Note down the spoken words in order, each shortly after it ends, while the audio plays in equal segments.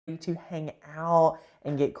to hang out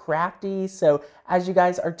and get crafty. So as you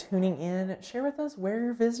guys are tuning in, share with us where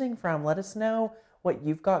you're visiting from. Let us know what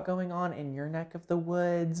you've got going on in your neck of the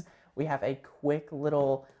woods. We have a quick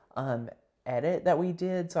little edit that we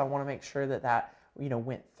did, so I want to make sure that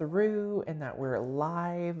went through and that we're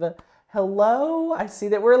live. Hello, I see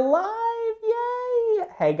that we're live. Yay!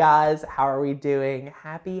 Hey guys, how are we doing?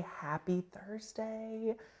 Happy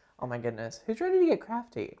Thursday. Oh my goodness, who's ready to get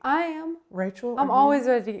crafty? I am. Rachel? I'm always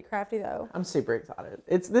ready to get crafty though. I'm super excited.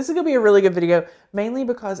 This is gonna be a really good video, mainly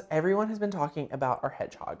because everyone has been talking about our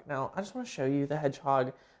hedgehog. Now, I just want to show you the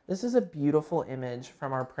hedgehog. This is a beautiful image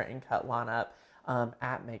from our print and cut lineup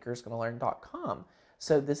at makersgonnalearn.com.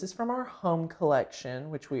 So this is from our home collection,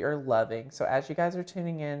 which we are loving. So as you guys are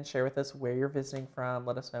tuning in, share with us where you're visiting from.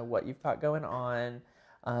 Let us know what you've got going on.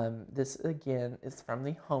 This again is from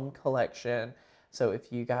the home collection. So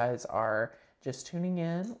if you guys are just tuning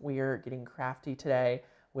in, we are getting crafty today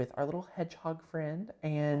with our little hedgehog friend.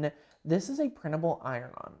 And this is a printable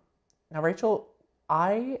iron-on. Now, Rachel,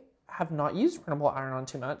 I have not used printable iron-on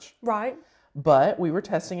too much. Right. But we were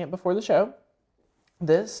testing it before the show.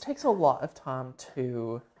 This takes a lot of time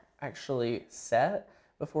to actually set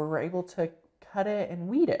before we're able to cut it and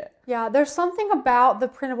weed it. Yeah, there's something about the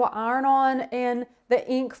printable iron-on and the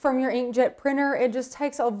ink from your inkjet printer. It just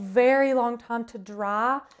takes a very long time to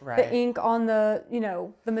dry the ink on the,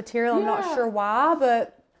 the material. I'm not sure why,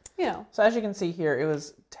 but So as you can see here, it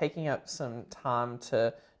was taking up some time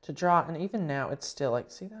to dry, and even now it's still like,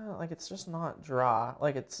 see that? Like it's just not dry.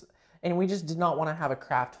 And we just did not want to have a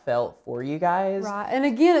craft felt for you guys. Right. And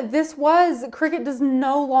again, Cricut does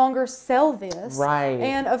no longer sell this. Right.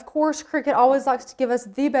 And of course, Cricut always likes to give us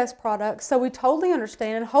the best products. So we totally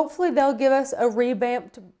understand. And hopefully they'll give us a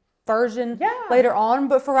revamped version later on.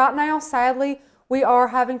 But for right now, sadly, we are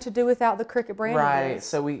having to do without the Cricut brand. Right.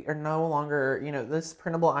 So we are no longer, this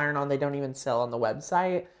printable iron-on, they don't even sell on the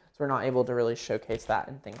website. So we're not able to really showcase that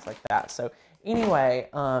and things like that. So anyway,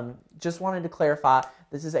 just wanted to clarify,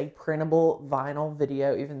 this is a printable vinyl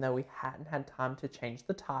video, even though we hadn't had time to change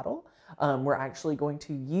the title. We're actually going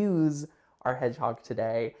to use our hedgehog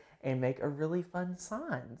today and make a really fun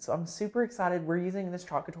sign. So I'm super excited. We're using this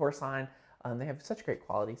Chalk Couture sign. They have such great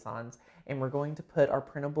quality signs. And we're going to put our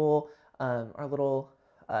printable, our little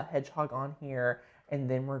hedgehog on here. And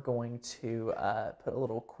then we're going to put a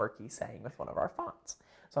little quirky saying with one of our fonts.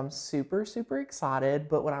 So I'm super, super excited.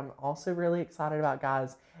 But what I'm also really excited about,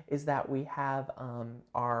 guys, is that we have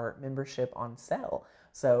our membership on sale.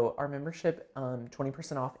 So our membership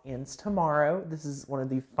 20% off ends tomorrow. This is one of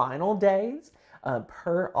the final days.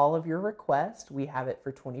 Per all of your requests, we have it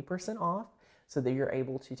for 20% off so that you're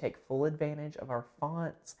able to take full advantage of our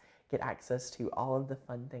fonts, get access to all of the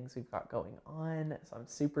fun things we've got going on. So I'm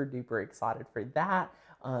super duper excited for that.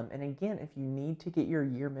 And again, if you need to get your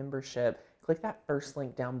year membership, click that first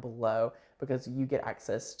link down below because you get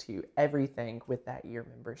access to everything with that year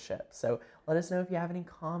membership. So let us know if you have any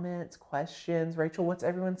comments, questions. Rachel, what's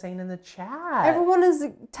everyone saying in the chat? Everyone is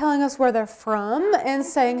telling us where they're from and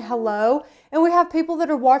saying hello. And we have people that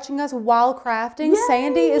are watching us while crafting. Yay!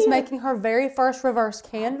 Sandy is making her very first reverse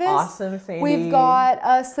canvas. Awesome, Sandy. We've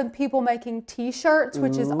got some people making t-shirts,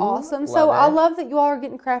 which is awesome. So I love that you all are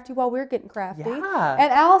getting crafty while we're getting crafty. Yeah.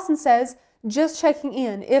 And Allison says, just checking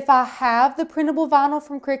in. If I have the printable vinyl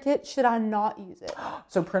from Cricut, should I not use it?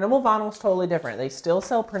 So printable vinyl is totally different. They still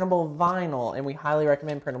sell printable vinyl, and we highly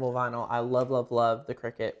recommend printable vinyl. I love, love, love the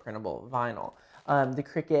Cricut printable vinyl. The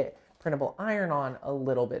Cricut printable iron-on, a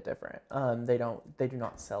little bit different. They do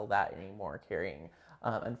not sell that anymore, carrying,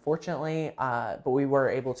 unfortunately. But we were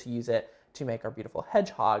able to use it to make our beautiful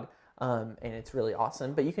hedgehog, and it's really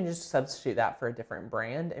awesome. But you can just substitute that for a different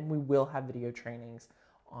brand, and we will have video trainings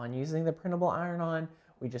on using the printable iron-on.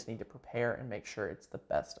 We just need to prepare and make sure it's the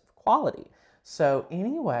best of quality. So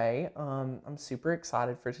anyway, I'm super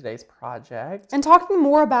excited for today's project. And talking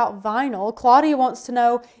more about vinyl, Claudia wants to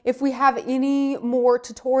know if we have any more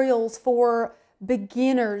tutorials for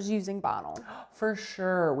beginners using vinyl. For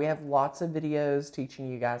sure. We have lots of videos teaching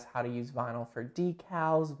you guys how to use vinyl for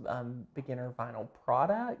decals, beginner vinyl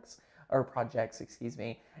projects, excuse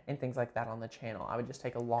me, and things like that on the channel. I would just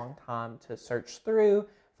take a long time to search through,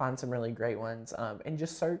 find some really great ones, and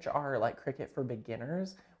just search our Cricut for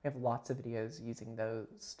beginners. We have lots of videos using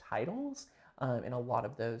those titles, and a lot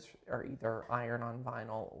of those are either iron-on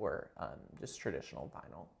vinyl or just traditional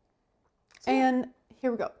vinyl. So, and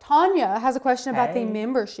here we go. Tanya has a question about the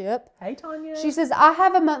membership. Hey, Tanya. She says, I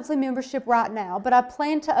have a monthly membership right now, but I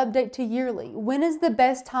plan to update to yearly. When is the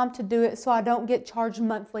best time to do it so I don't get charged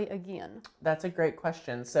monthly again? That's a great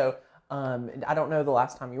question. So I don't know the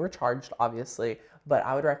last time you were charged, obviously, but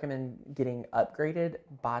I would recommend getting upgraded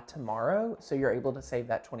by tomorrow so you're able to save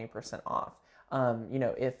that 20% off. You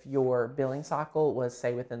know, if your billing cycle was,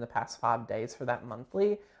 say, within the past 5 days for that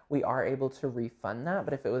monthly, we are able to refund that.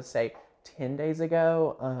 But if it was, say, 10 days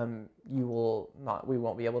ago, we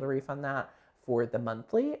won't be able to refund that for the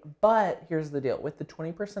monthly. But here's the deal. With the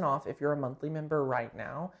 20% off, if you're a monthly member right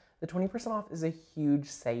now, the 20% off is a huge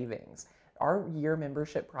savings. Our year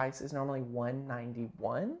membership price is normally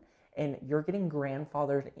 $191, and you're getting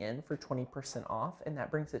grandfathered in for 20% off, and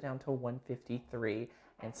that brings it down to $153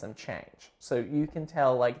 and some change. So you can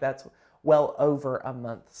tell, like, that's well over a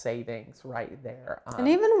month savings right there. And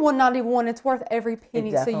even $191, it's worth every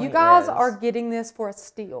penny. So you guys are getting this for a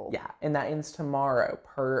steal. Yeah, and that ends tomorrow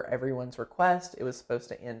per everyone's request. It was supposed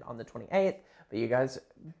to end on the 28th, but you guys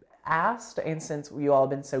asked, and since you all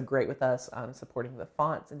have been so great with us supporting the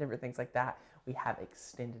fonts and different things like that, we have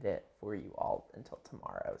extended it for you all until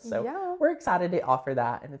tomorrow. So we're excited to offer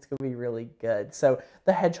that, and it's going to be really good. So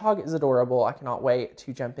the hedgehog is adorable. I cannot wait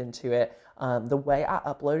to jump into it. The way I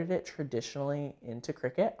uploaded it traditionally into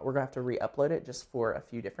Cricut, we're going to have to re-upload it just for a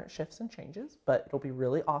few different shifts and changes, but it'll be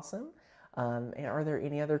really awesome. And are there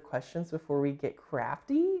any other questions before we get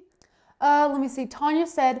crafty? Let me see. Tanya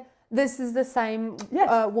said, this is the same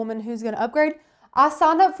woman who's going to upgrade. I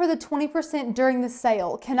signed up for the 20% during the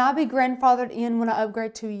sale. Can I be grandfathered in when I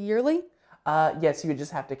upgrade to yearly? Yes, you would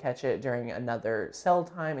just have to catch it during another sale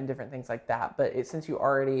time and different things like that. But since you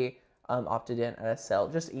already opted in at a sale,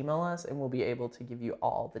 just email us and we'll be able to give you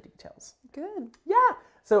all the details. Good. Yeah.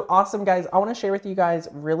 So awesome, guys. I want to share with you guys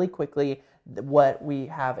really quickly what we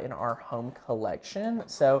have in our home collection.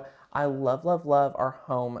 So I love, love, love our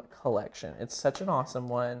home collection. It's such an awesome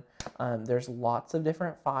one. There's lots of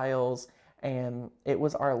different files, and it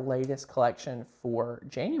was our latest collection for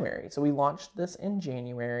January. So we launched this in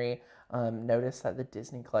January. Notice that the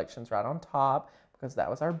Disney collection's right on top because that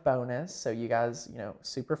was our bonus. So you guys, you know,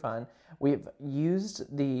 super fun. We've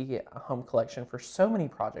used the home collection for so many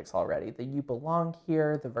projects already. The You Belong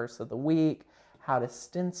Here, the Verse of the Week, How to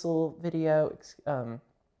Stencil video, and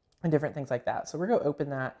different things like that. So we're going to open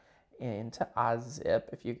that into iZip.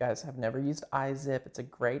 If you guys have never used iZip, it's a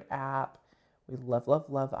great app. We love, love,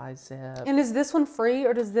 love iZip. And is this one free,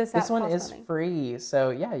 or does this app This one cost is money? free. So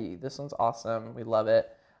yeah, this one's awesome. We love it.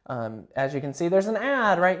 As you can see, there's an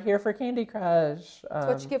ad right here for Candy Crush. It's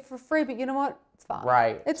what you get for free, but you know what? It's fine.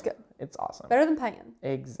 Right. It's good. It's awesome. Better than paying.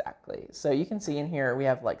 Exactly. So you can see in here, we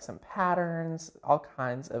have like some patterns, all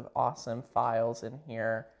kinds of awesome files in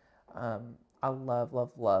here. I love,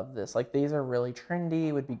 love, love this. Like, these are really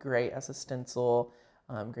trendy, would be great as a stencil,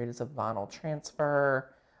 great as a vinyl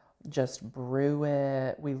transfer. Just brew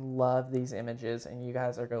it. We love these images, and you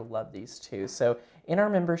guys are going to love these too. So in our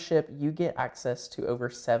membership, you get access to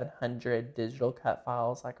over 700 digital cut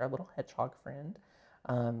files, like our little hedgehog friend.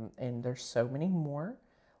 And there's so many more.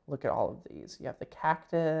 Look at all of these. You have the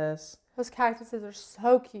cactus. Those cactuses are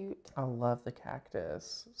so cute. I love the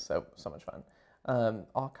cactus. So much fun.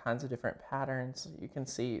 All kinds of different patterns. You can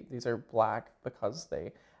see these are black because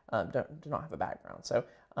they do not have a background. So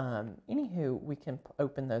anywho, we can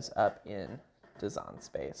open those up in Design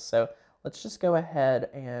Space. So let's just go ahead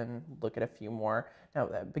and look at a few more. Now,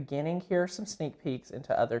 at the beginning, here are some sneak peeks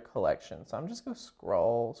into other collections. So I'm just going to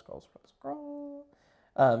scroll.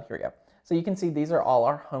 Here we go. So you can see these are all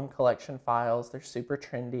our home collection files. They're super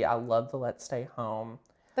trendy. I love the Let's Stay Home.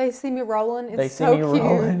 They See Me Rolling. It's They See so Me cute.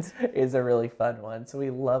 Rolling is a really fun one. So we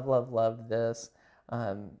love, love, love this.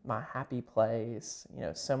 My Happy Place, you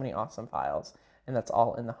know, so many awesome files. And that's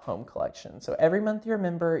all in the home collection. So every month you're a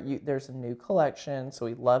member, there's a new collection. So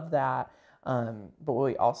we love that. But what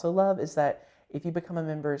we also love is that if you become a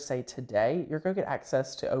member, say today, you're going to get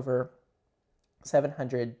access to over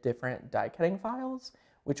 700 different die cutting files,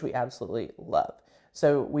 which we absolutely love.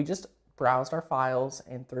 So we just browsed our files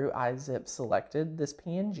and through iZip selected this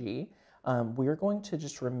PNG. We're going to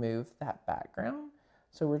just remove that background.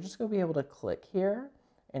 So we're just going to be able to click here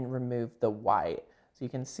and remove the white. So you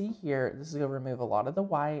can see here, this is going to remove a lot of the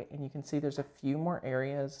white, and you can see there's a few more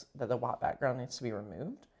areas that the white background needs to be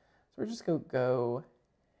removed. So we're just going to go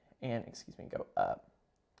up.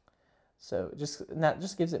 So that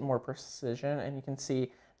just gives it more precision, and you can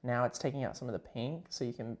see now it's taking out some of the pink, so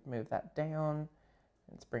you can move that down.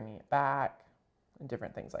 It's bringing it back and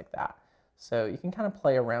different things like that. So you can kind of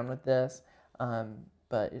play around with this,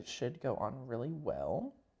 but it should go on really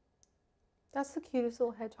well. That's the cutest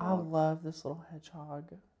little hedgehog. I love this little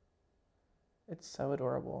hedgehog. It's so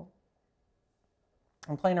adorable.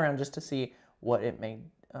 I'm playing around just to see what it may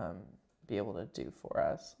be able to do for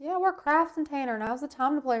us. Yeah, we're crafting, Tanner. Now's the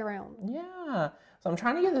time to play around. Yeah. So I'm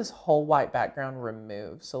trying to get this whole white background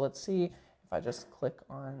removed. So let's see if if I just click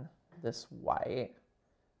on this white,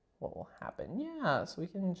 what will happen? Yeah, so we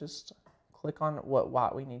can just click on what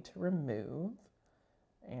white we need to remove,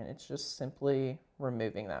 and it's just simply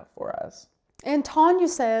removing that for us. And Tanya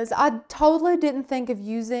says, I totally didn't think of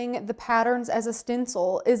using the patterns as a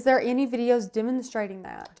stencil. Is there any videos demonstrating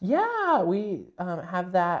that? Yeah, we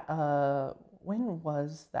have that. When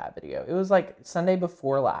was that video? It was like Sunday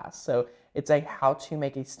before last. So it's a how to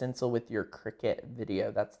make a stencil with your Cricut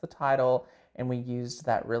video. That's the title. And we used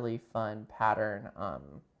that really fun pattern.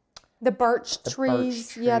 The birch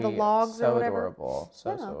trees, yeah, the logs or whatever. Adorable.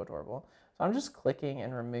 So adorable. So I'm just clicking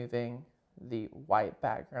and removing the white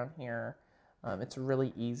background here. It's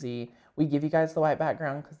really easy. We give you guys the white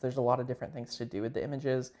background because there's a lot of different things to do with the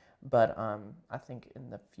images, but I think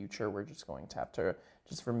in the future we're just going to have to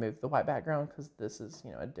just remove the white background because this is,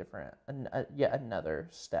 you know, yet another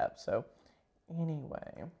step. So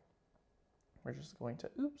anyway, we're just going to,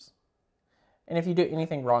 oops. And if you do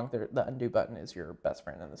anything wrong, the undo button is your best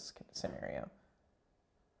friend in this scenario.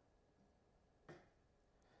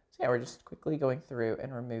 So yeah, we're just quickly going through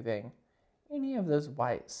and removing any of those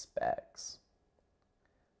white specks.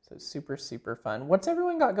 So super, super fun. What's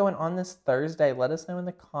everyone got going on this Thursday? Let us know in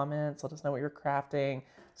the comments. Let us know what you're crafting.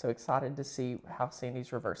 So excited to see how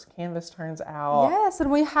Sandy's reverse canvas turns out. Yes,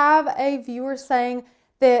 and we have a viewer saying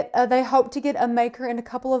that they hope to get a maker in a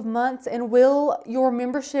couple of months. And will your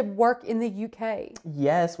membership work in the UK?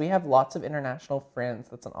 Yes, we have lots of international friends.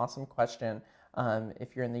 That's an awesome question.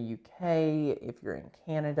 If you're in the UK, if you're in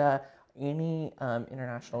Canada, any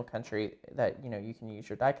international country that you can use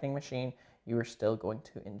your die cutting machine, you are still going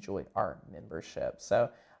to enjoy our membership. So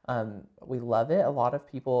we love it. A lot of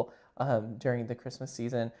people during the Christmas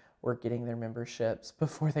season were getting their memberships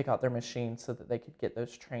before they got their machine so that they could get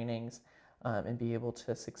those trainings and be able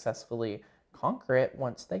to successfully conquer it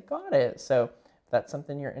once they got it. So if that's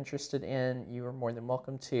something you're interested in, you are more than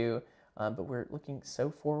welcome to. But we're looking so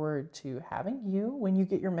forward to having you when you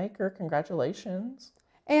get your maker. Congratulations.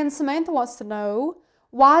 And Samantha wants to know,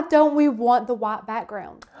 why don't we want the white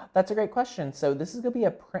background? That's a great question. So this is going to be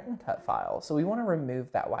a print and cut file. So we want to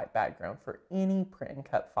remove that white background for any print and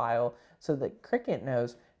cut file so that Cricut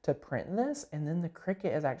knows to print this, and then the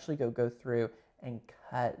Cricut is actually going to go through and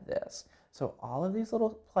cut this. So all of these little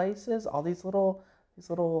places, all these little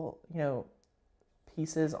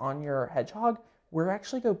pieces on your hedgehog, we're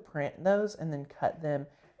actually going to print those and then cut them,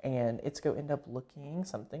 and it's going to end up looking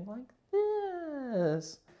something like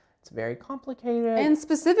this. It's very complicated. And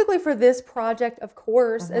specifically for this project, of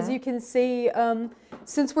course, as you can see,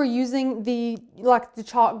 since we're using the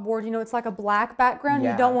chalkboard, it's like a black background.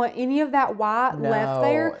 Yeah. You don't want any of that white left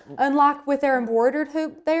there. Unlike with our embroidered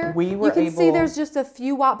hoop there, you can see there's just a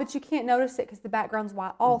few white, but you can't notice it because the background's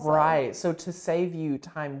white also. Right. So to save you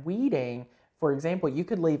time weeding, for example, you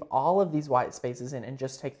could leave all of these white spaces in and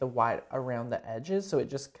just take the white around the edges, so it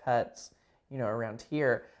just cuts, around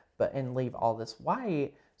here, and leave all this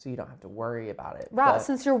white, so you don't have to worry about it. Right,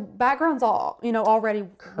 since your background's already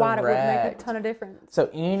white, it would make a ton of difference.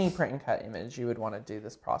 So any print and cut image, you would want to do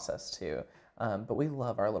this process too. But we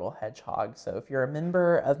love our little hedgehog. So if you're a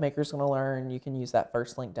member of Makers Gonna Learn, you can use that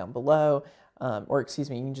first link down below. You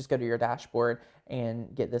can just go to your dashboard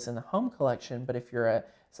and get this in the home collection. But if you're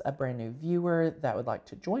a brand new viewer that would like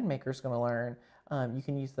to join Makers Gonna Learn, you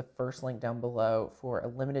can use the first link down below for a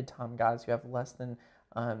limited time, guys. You have less than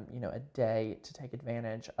a day to take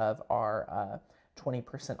advantage of our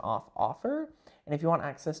 20% off offer. And if you want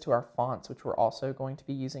access to our fonts, which we're also going to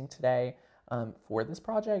be using today for this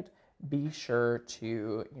project, be sure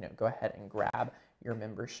to go ahead and grab your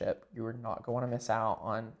membership. You are not going to miss out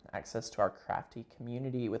on access to our crafty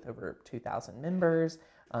community with over 2,000 members.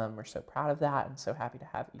 We're so proud of that and so happy to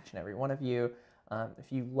have each and every one of you.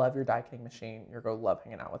 If you love your die cutting machine, you're going to love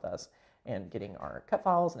hanging out with us and getting our cut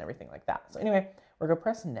files and everything like that. So anyway, we're going to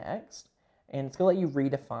press next, and it's going to let you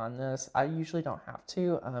redefine this. I usually don't have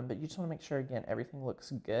to, but you just want to make sure, again, everything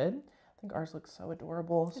looks good. I think ours looks so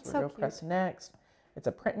adorable. So we're going to press next. It's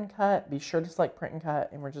a print and cut. Be sure to select print and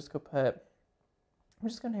cut, and we're just going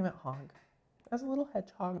to name it Hog, as a little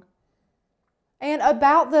hedgehog. And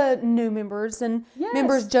about the new members and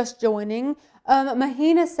members just joining,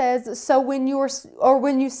 Mahina says, so when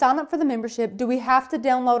you sign up for the membership, do we have to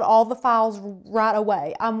download all the files right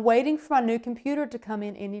away? I'm waiting for my new computer to come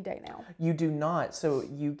in any day now. You do not. So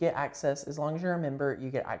you get access, as long as you're a member, you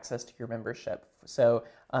get access to your membership. So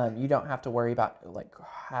you don't have to worry about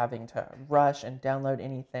having to rush and download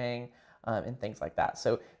anything and things like that.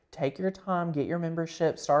 So take your time, get your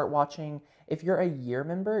membership, start watching. If you're a year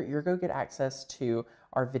member, you're going to get access to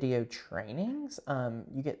our video trainings.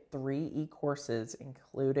 You get 3 e-courses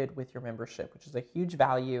included with your membership, which is a huge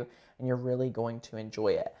value, and you're really going to enjoy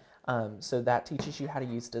it. So that teaches you how to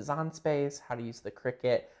use Design Space, how to use the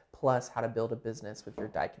Cricut, plus how to build a business with your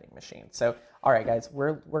die cutting machine. So, all right, guys,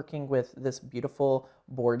 we're working with this beautiful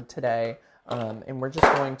board today, and we're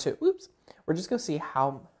just going to, we're just going to see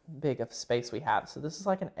how big of space we have. So this is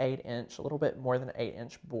like an 8-inch, a little bit more than an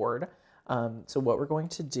 8-inch board. So what we're going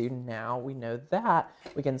to do now, we know that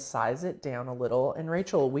we can size it down a little. And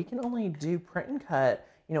Rachel, we can only do print and cut,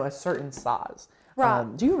 you know, a certain size. Right.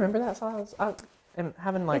 Do you remember that size? I'm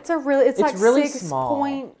having like, it's like really 6 small.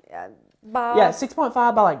 point by... Yeah, 6.5 by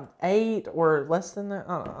like 8 or less than that.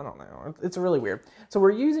 I don't know. It's really weird. So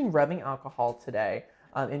we're using rubbing alcohol today,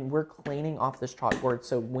 and we're cleaning off this chalkboard.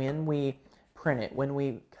 So when we print it, when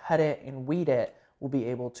we cut it and weed it, we'll be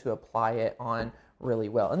able to apply it on really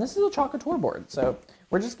well. And this is a Chocateur board, so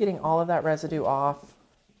we're just getting all of that residue off.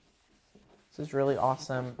 This is really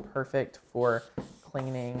awesome, perfect for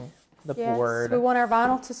cleaning the board. We want our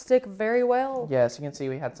vinyl to stick very well. Yes, you can see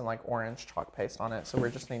we had some like orange chalk paste on it, so we're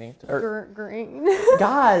just needing to... green.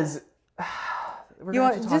 Guys, we're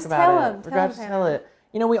going to talk about it. We're going to tell it.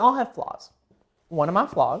 You know, we all have flaws. One of my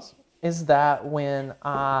flaws is that when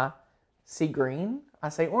I see green, I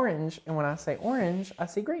say orange, and when I say orange, I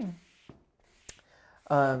see green.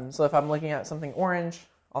 So if I'm looking at something orange,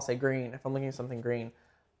 I'll say green. If I'm looking at something green,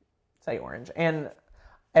 say orange. And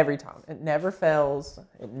every time, it never fails.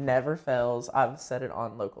 It never fails. I've said it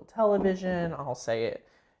on local television. I'll say it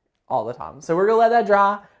all the time. So we're gonna let that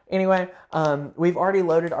dry. Anyway, we've already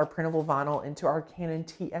loaded our printable vinyl into our Canon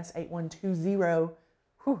TS8120.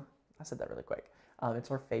 Whew, I said that really quick.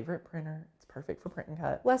 It's our favorite printer. It's perfect for print and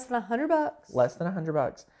cut. Less than $100. Less than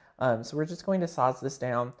 $100. So we're just going to size this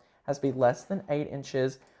down. Has to be less than 8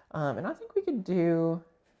 inches. And I think we could do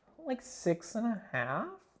like 6.5.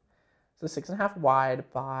 So 6.5 wide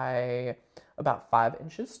by about 5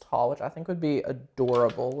 inches tall, which I think would be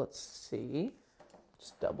adorable. Let's see.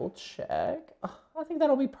 Just double check. Oh, I think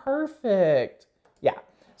that'll be perfect. Yeah.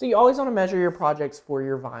 So you always want to measure your projects for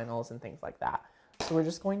your vinyls and things like that. So we're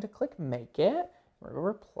just going to click make it. We're going to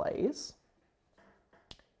replace.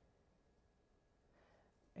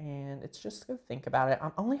 And it's just go think about it. I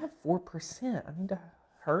only have 4%. I need to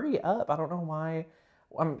hurry up. I don't know why.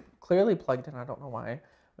 I'm clearly plugged in. I don't know why.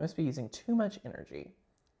 I must be using too much energy.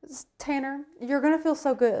 Tanner, you're going to feel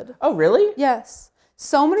so good. Oh, really? Yes.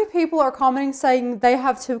 So many people are commenting saying they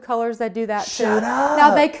have 2 colors. They do that too. Shut up.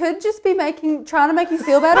 Now, they could just be trying to make you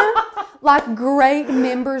feel better, like great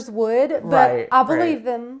members would, but Right, I believe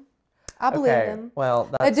them. I believe them. Well,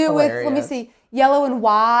 that's They do it hilarious. with, let me see, yellow and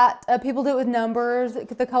white. People do it with numbers.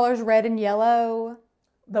 The colors red and yellow.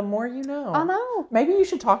 The more you know. I know. Maybe you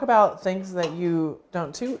should talk about things that you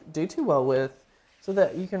don't do too well with so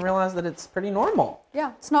that you can realize that it's pretty normal.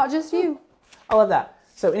 Yeah, it's not just you. I love that.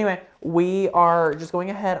 So anyway, we are just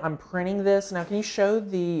going ahead. I'm printing this. Now, can you show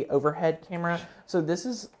the overhead camera? So this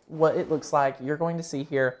is what it looks like. You're going to see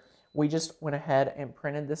here. We just went ahead and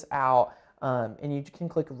printed this out. And you can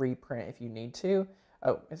click reprint if you need to.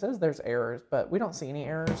 Oh, it says there's errors, but we don't see any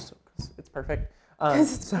errors. It's perfect.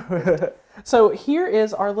 So here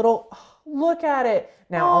is our little, look at it.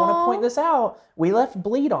 Now, I want to point this out. We left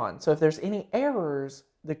bleed on. So if there's any errors,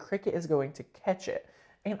 the Cricut is going to catch it.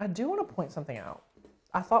 And I do want to point something out.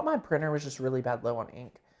 I thought my printer was just really bad low on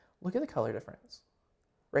ink. Look at the color difference.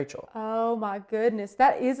 Rachel. Oh my goodness,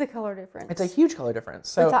 that is a color difference. It's a huge color difference.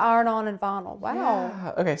 So it's an iron-on and vinyl. Wow.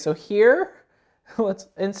 Yeah. Okay, so here, look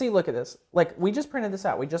at this. Like, we just printed this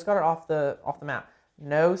out. We just got it off the map.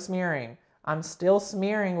 No smearing. I'm still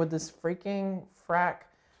smearing with this freaking frack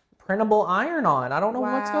printable iron-on. I don't know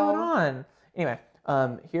what's going on. Anyway,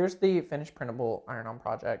 here's the finished printable iron-on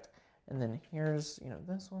project. And then here's,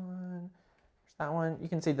 this one. Here's that one. You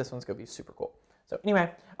can see this one's going to be super cool. So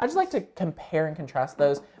anyway, I just like to compare and contrast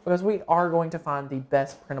those because we are going to find the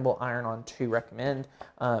best printable iron-on to recommend.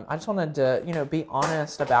 I just wanted to, be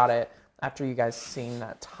honest about it after you guys seen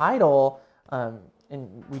that title, and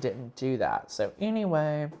we didn't do that. So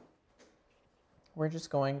anyway, we're just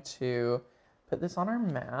going to put this on our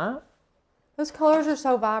map. Those colors are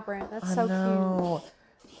so vibrant. That's so cute.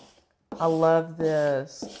 I love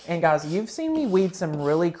this. And guys, you've seen me weed some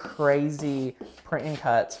really crazy print and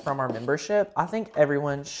cuts from our membership. I think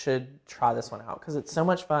everyone should try this one out because it's so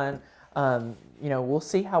much fun. We'll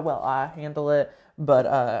see how well I handle it, but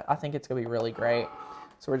I think it's gonna be really great.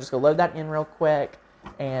 So we're just gonna load that in real quick.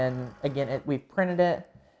 And again, we've printed it.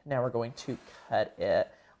 Now we're going to cut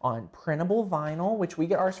it. on printable vinyl, which we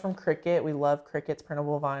get ours from Cricut. We love Cricut's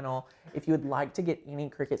printable vinyl. If you would like to get any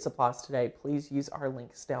Cricut supplies today, please use our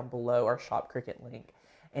links down below, our Shop Cricut link.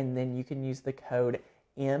 And then you can use the code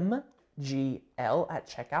MGL at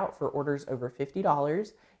checkout for orders over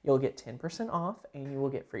 $50. You'll get 10% off and you will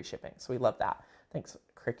get free shipping. So we love that. Thanks,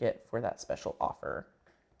 Cricut, for that special offer.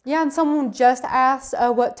 Yeah, and someone just asked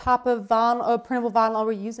what type of vinyl, printable vinyl are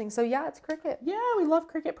we using. So yeah, it's Cricut. Yeah, we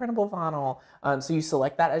love Cricut printable vinyl. So you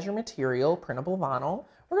select that as your material, printable vinyl.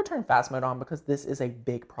 We're gonna turn fast mode on because this is a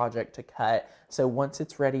big project to cut. So once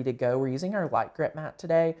it's ready to go, we're using our light grip mat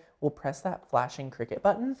today. We'll press that flashing Cricut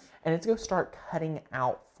button and it's gonna start cutting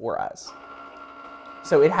out for us.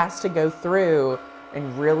 So it has to go through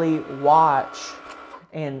and really watch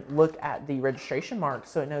and look at the registration marks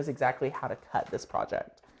so it knows exactly how to cut this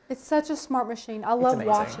project. It's such a smart machine. I love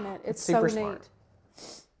watching it. It's so super neat. Smart.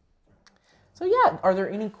 So yeah, are there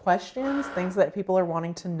any questions, things that people are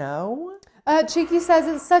wanting to know? Cheeky says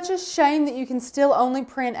it's such a shame that you can still only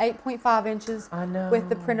print 8.5 inches with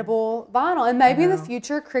the printable vinyl. And maybe in the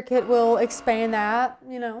future, Cricut will expand that,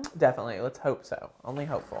 you know. Definitely. Let's hope so. Only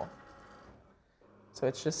hopeful. So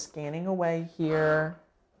it's just scanning away here.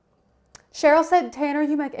 Cheryl said, Tanner,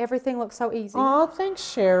 you make everything look so easy. Oh, thanks,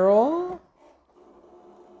 Cheryl.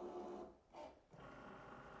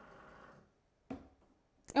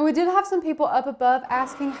 And we did have some people up above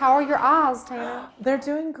asking, how are your eyes, Tanner? They're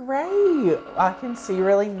doing great. I can see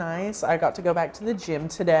really nice. I got to go back to the gym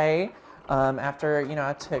today after, you know,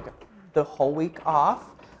 I took the whole week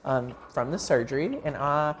off from the surgery. And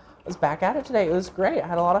I was back at it today. It was great. I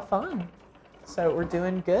had a lot of fun. So we're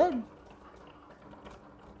doing good.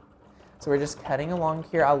 So we're just cutting along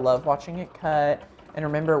here. I love watching it cut. And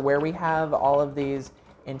remember, where we have all of these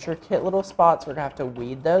intricate little spots, we're gonna have to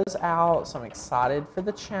weed those out. So I'm excited for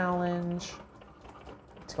the challenge.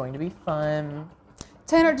 It's going to be fun.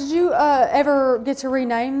 Tanner, did you ever get to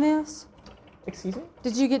rename this? Excuse me?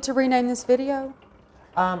 Did you get to rename this video?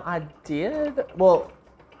 I did. Well,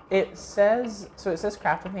 it says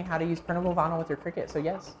craft with me how to use printable vinyl with your Cricut. So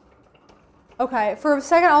yes. Okay. For a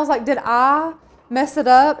second, I was like, did I mess it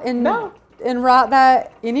up and write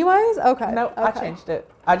that anyways? Okay. No, okay. I changed it.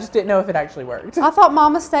 I just didn't know if it actually worked. I thought my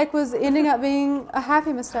mistake was ending up being a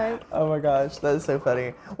happy mistake. Oh my gosh, that is so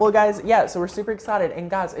funny. Well, guys, yeah, so we're super excited. And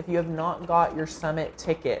guys, if you have not got your summit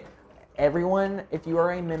ticket, everyone, if you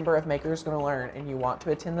are a member of Makers Gonna Learn and you want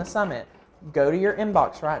to attend the summit, go to your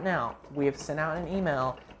inbox right now. We have sent out an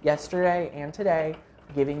email yesterday and today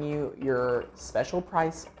giving you your special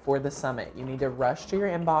price for the summit. You need to rush to your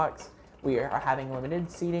inbox. We are having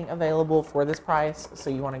limited seating available for this price,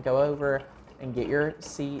 so you want to go over and get your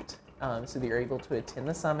seat so that you're able to attend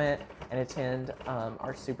the summit and attend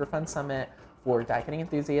our super fun summit for die cutting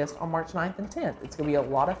enthusiasts on March 9th and 10th. It's going to be a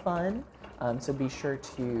lot of fun, so be sure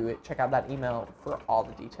to check out that email for all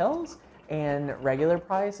the details. And regular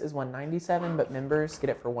price is $197, but members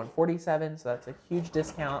get it for $147, so that's a huge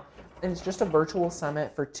discount. And it's just a virtual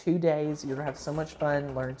summit for 2 days. You're going to have so much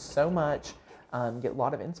fun, learn so much, get a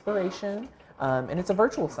lot of inspiration. And it's a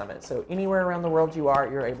virtual summit, so anywhere around the world you are,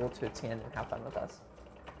 you're able to attend and have fun with us.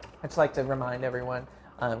 I just like to remind everyone,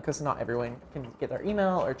 because not everyone can get their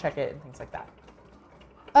email or check it and things like that.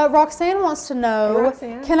 Roxanne wants to know,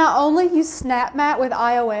 can I only use SnapMat with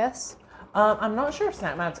iOS? I'm not sure if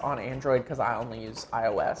SnapMat's on Android because I only use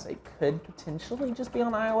iOS. It could potentially just be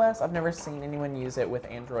on iOS. I've never seen anyone use it with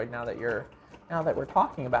Android now that we're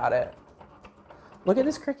talking about it. Look at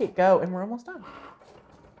this Cricut go, and we're almost done.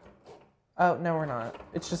 Oh, no, we're not.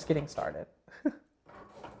 It's just getting started.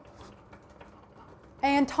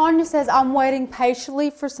 And Tanya says, I'm waiting patiently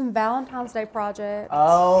for some Valentine's Day projects.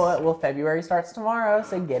 Oh, well, February starts tomorrow,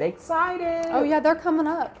 so get excited. Oh, yeah, they're coming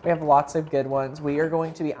up. We have lots of good ones. We are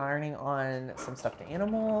going to be ironing on some stuffed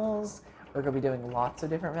animals. We're going to be doing lots of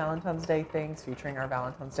different Valentine's Day things featuring our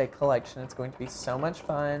Valentine's Day collection. It's going to be so much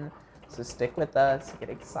fun. So stick with us. Get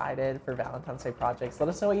excited for Valentine's Day projects. Let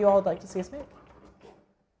us know what you all would like to see us make.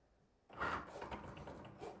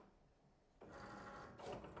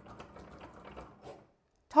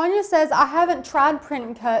 Tanya says, I haven't tried print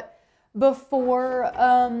and cut before,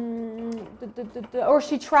 or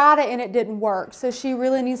she tried it and it didn't work. So she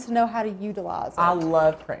really needs to know how to utilize it. I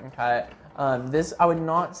love print and cut. I would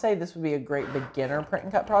not say this would be a great beginner print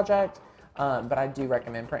and cut project, but I do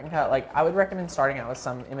recommend print and cut. Like, I would recommend starting out with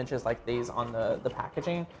some images like these on the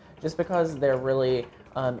packaging, just because they're really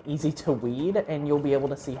easy to weed and you'll be able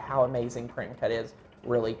to see how amazing print and cut is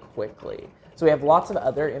really quickly. So we have lots of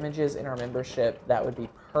other images in our membership that would be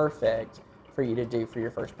perfect for you to do for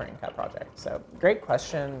your first print and cut project. So great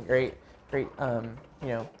question, great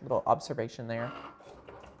little observation there.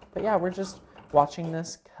 But yeah, we're watching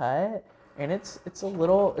this cut, and it's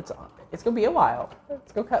gonna be a while.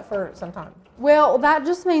 It's gonna cut for some time. Well, that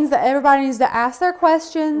just means that everybody needs to ask their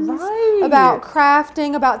questions about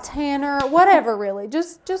crafting, about Tanner, whatever really.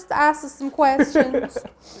 Just ask us some questions.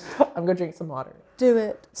 I'm gonna drink some water. Do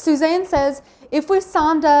it. Suzanne says, if we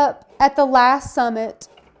signed up at the last summit,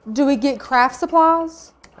 do we get craft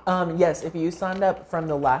supplies? Yes, if you signed up from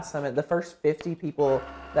the last summit, the first 50 people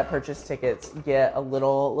that purchase tickets get a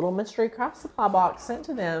little mystery craft supply box sent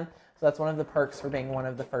to them. So that's one of the perks for being one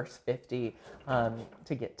of the first 50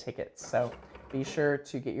 to get tickets. So be sure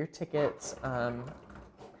to get your tickets.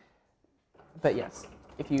 But yes,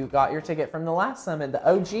 if you got your ticket from the last summit, the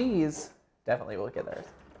OGs definitely will get theirs.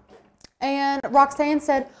 And Roxanne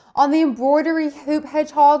said, on the embroidery hoop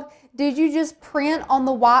hedgehog, did you just print on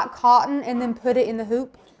the white cotton and then put it in the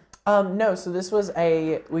hoop? No, so this was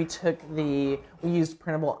we used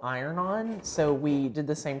printable iron-on, so we did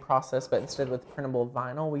the same process, but instead with printable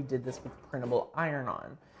vinyl, we did this with printable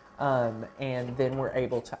iron-on. And then we're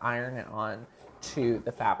able to iron it on to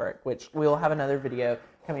the fabric, which we'll have another video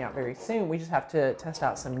coming out very soon. We just have to test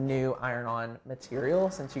out some new iron-on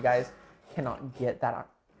material since you guys cannot get that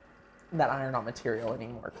iron-on material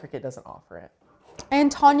anymore. Cricut doesn't offer it.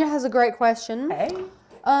 And Tanya has a great question. Hey.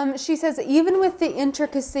 She says, even with the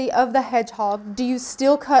intricacy of the hedgehog, do you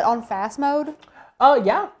still cut on fast mode? Oh,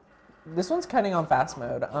 yeah. This one's cutting on fast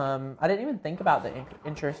mode. I didn't even think about the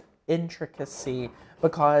intricacy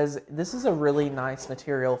because this is a really nice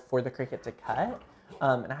material for the Cricut to cut,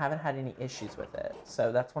 and I haven't had any issues with it.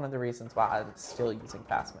 So that's one of the reasons why I'm still using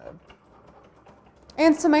fast mode.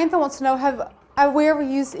 And Samantha wants to know, have we ever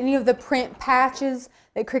used any of the print patches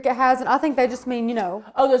that Cricut has? And I think they just mean,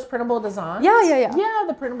 Oh, those printable designs? Yeah. Yeah,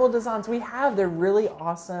 the printable designs we have. They're really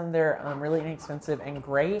awesome. They're really inexpensive and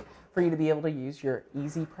great for you to be able to use your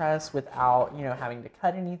Easy Press without, having to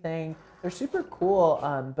cut anything. They're super cool,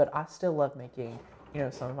 but I still love making,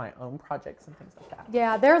 some of my own projects and things like that.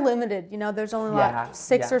 Yeah, they're limited. There's only like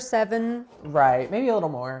 6 or 7. Right, maybe a little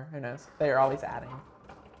more. Who knows? They're always adding.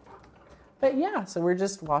 But yeah, so we're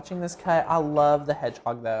just watching this cut. I love the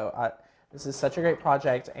hedgehog though. This is such a great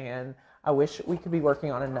project, and I wish we could be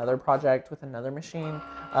working on another project with another machine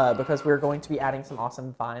because we're going to be adding some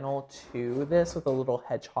awesome vinyl to this with a little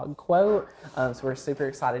hedgehog quote. So we're super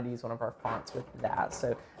excited to use one of our fonts with that.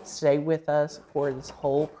 So stay with us for this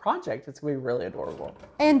whole project. It's going to be really adorable.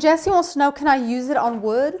 And Jessie wants to know, can I use it on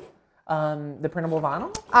wood? The printable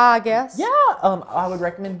vinyl? I guess. Yeah, I would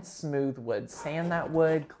recommend smooth wood. Sand that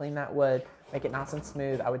wood, clean that wood, make it nice and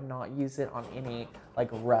smooth. I would not use it on any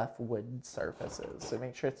rough wood surfaces. So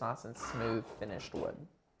make sure it's nice and smooth, finished wood.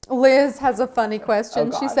 Liz has a funny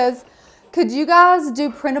question. Oh, she says, could you guys do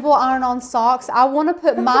printable iron-on socks? I want to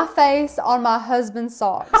put my face on my husband's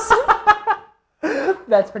socks.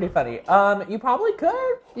 That's pretty funny. You probably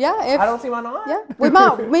could. Yeah. I don't see why not. Yeah. We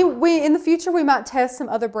might. We in the future we might test some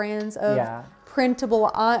other brands of printable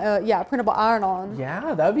iron-on.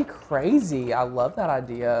 Yeah, that would be crazy. I love that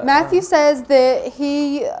idea. Matthew says that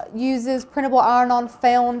he uses printable iron-on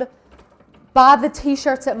found by the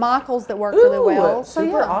t-shirts at Michael's that work really well. So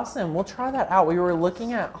super awesome. We'll try that out. We were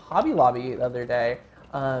looking at Hobby Lobby the other day.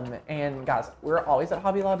 And guys, we're always at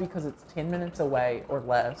Hobby Lobby because it's 10 minutes away or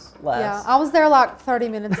less. Yeah, I was there like 30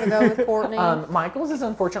 minutes ago with Courtney. Michael's is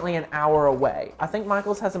unfortunately an hour away. I think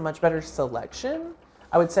Michael's has a much better selection,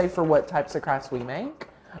 I would say, for what types of crafts we make.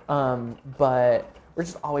 But we're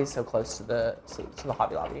just always so close to the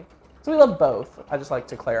Hobby Lobby. So we love both. I just like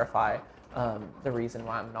to clarify the reason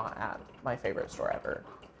why I'm not at my favorite store ever.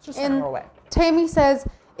 It's just an hour away. Tammy says,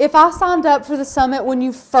 if I signed up for the summit when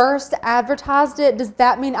you first advertised it, does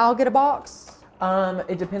that mean I'll get a box?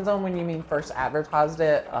 It depends on when you mean first advertised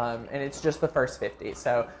it, and it's just the first 50.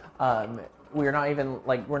 So we're not even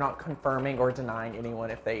we're not confirming or denying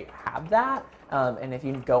anyone if they have that. And if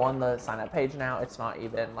you go on the sign up page now, it's not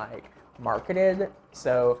even marketed.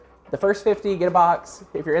 So the first 50 get a box.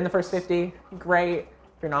 If you're in the first 50, great.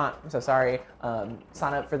 If you're not, I'm so sorry.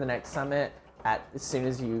 Sign up for the next summit as soon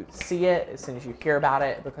as you see it, as soon as you hear about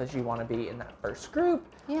it, because you want to be in that first group.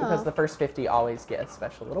 Yeah. Because the first 50 always get a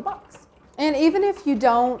special little box. And even if you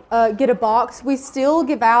don't get a box, we still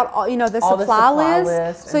give out, the supply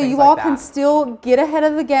list. So you all can still get ahead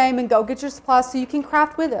of the game and go get your supplies so you can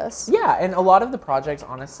craft with us. Yeah, and a lot of the projects,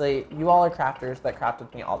 honestly, you all are crafters that craft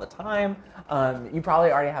with me all the time. You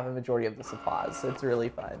probably already have a majority of the supplies, so it's really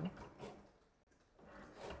fun.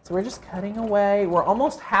 So we're just cutting away. We're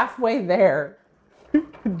almost halfway there.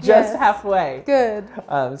 Just halfway. Good.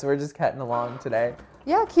 So we're just cutting along today.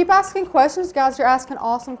 Yeah, keep asking questions, guys. You're asking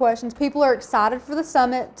awesome questions. People are excited for the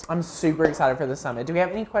summit. I'm super excited for the summit. Do we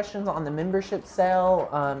have any questions on the membership sale,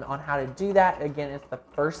 on how to do that? Again, it's the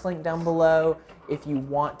first link down below. If you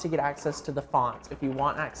want to get access to the fonts, if you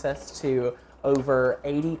want access to over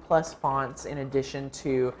 80 plus fonts in addition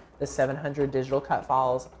to the 700 digital cut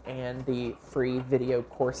files and the free video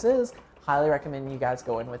courses, highly recommend you guys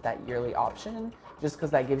go in with that yearly option, just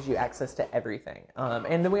because that gives you access to everything.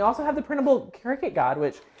 And then we also have the printable Cricut guide,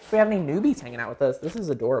 which if we have any newbies hanging out with us, this is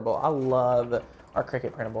adorable. I love our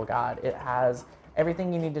Cricut printable guide. It has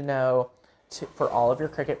everything you need to know for all of your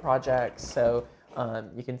Cricut projects. So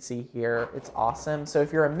you can see here, it's awesome. So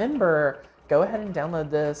if you're a member, go ahead and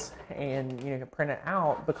download this and you can print it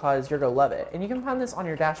out because you're gonna love it. And you can find this on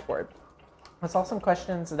your dashboard. I saw some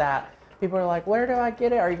questions that people are like, where do I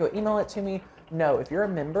get it? Are you gonna email it to me? No, if you're a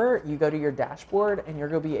member, you go to your dashboard and you're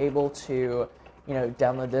gonna be able to,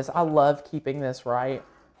 download this. I love keeping this right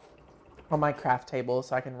on my craft table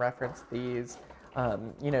so I can reference these.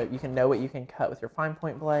 You can know what you can cut with your fine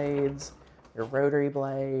point blades, your rotary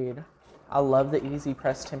blade. I love the easy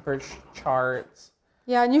press temper charts.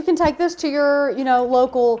 Yeah, and you can take this to your,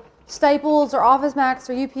 local Staples or Office Max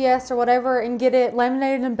or UPS or whatever and get it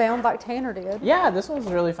laminated and bound like Tanner did. Yeah, this one's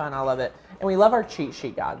really fun. I love it. And we love our cheat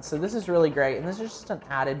sheet guide. So this is really great. And this is just an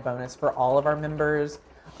added bonus for all of our members.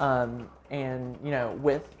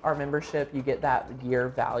 With our membership, you get that year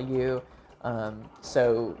value.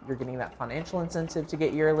 So you're getting that financial incentive to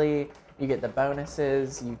get yearly. You get the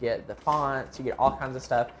bonuses, you get the fonts, you get all kinds of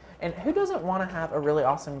stuff. And who doesn't want to have a really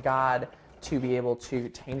awesome guide to be able to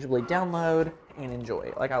tangibly download and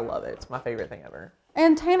enjoy? Like, I love it. It's my favorite thing ever.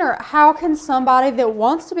 And Tanner, how can somebody that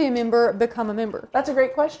wants to be a member become a member? That's a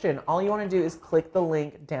great question. All you want to do is click the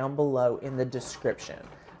link down below in the description.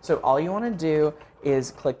 So all you want to do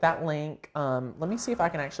is click that link. Let me see if I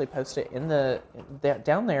can actually post it in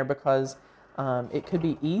down there, because it could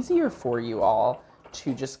be easier for you all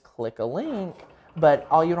to just click a link. But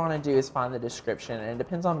all you want to do is find the description, and it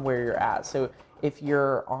depends on where you're at. So if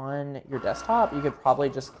you're on your desktop, you could probably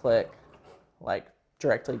just click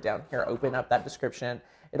directly down here, open up that description.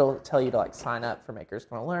 It'll tell you to sign up for Makers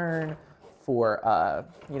Gonna Learn, for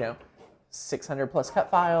 600 plus cut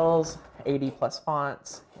files, 80 plus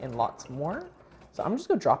fonts, and lots more. So I'm just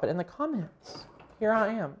gonna drop it in the comments. Here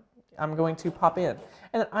I am. I'm going to pop in.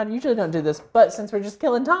 And I usually don't do this, but since we're just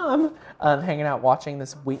killing time, hanging out watching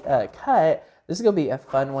this cut, this is gonna be a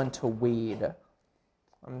fun one to weed.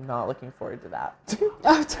 I'm not looking forward to that.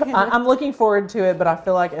 I'm looking forward to it, but I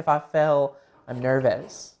feel like if I fail, I'm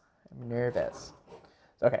nervous.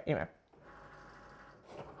 Okay, anyway.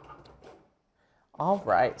 All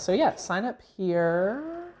right, so yeah, sign up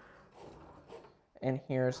here. And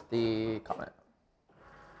here's the comment.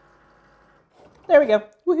 There we go,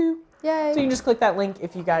 woohoo. Yay. So you can just click that link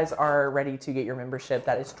if you guys are ready to get your membership.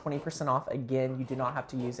 That is 20% off. Again, you do not have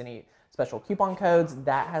to use any special coupon codes.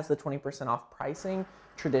 That has the 20% off pricing.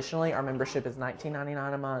 Traditionally, our membership is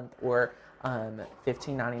 $19.99 a month or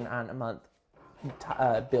 $15.99 a month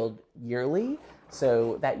billed yearly.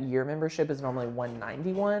 So that year membership is normally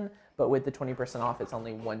 $191, but with the 20% off, it's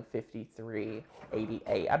only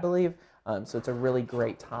 $153.88, I believe. So it's a really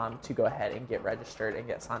great time to go ahead and get registered and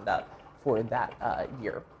get signed up for that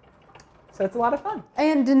year. So it's a lot of fun.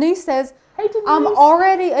 And Denise says, hey, Denise. I'm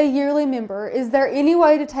already a yearly member. Is there any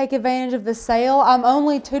way to take advantage of the sale? I'm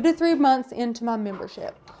only 2 to 3 months into my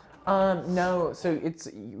membership. No, so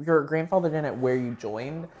you're grandfathered in at where you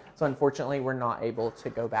joined. So unfortunately, we're not able to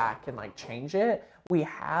go back and change it. We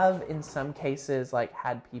have in some cases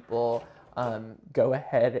had people go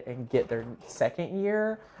ahead and get their second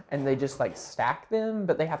year and they just stack them,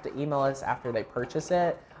 but they have to email us after they purchase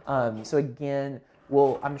it. So again,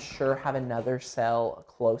 we'll, I'm sure, have another sale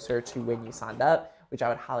closer to when you signed up, which I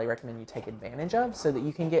would highly recommend you take advantage of so that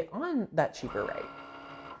you can get on that cheaper rate.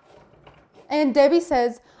 And Debbie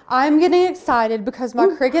says, I'm getting excited because my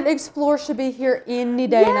Cricut Explorer should be here any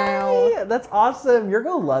day now. That's awesome. You're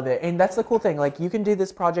going to love it. And that's the cool thing. You can do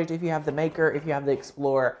this project if you have the Maker, if you have the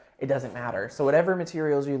Explorer, it doesn't matter. So whatever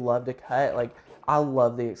materials you love to cut, I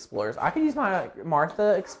love the Explorers. I could use my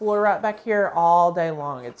Martha Explorer right back here all day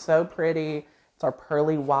long. It's so pretty. It's our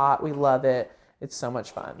pearly white. We love it. It's so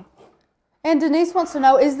much fun. And Denise wants to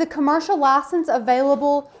know, is the commercial license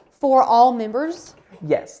available for all members?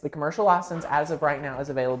 Yes, the commercial license as of right now is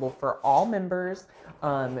available for all members.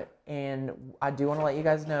 And I do want to let you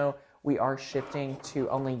guys know we are shifting to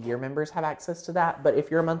only year members have access to that. But if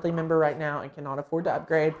you're a monthly member right now and cannot afford to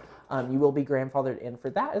upgrade, you will be grandfathered in for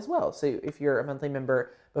that as well. So if you're a monthly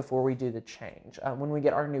member before we do the change, when we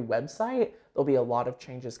get our new website, there'll be a lot of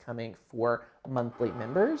changes coming for monthly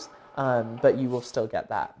members, but you will still get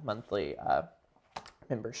that monthly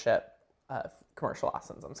membership, commercial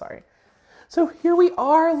license, I'm sorry. So here we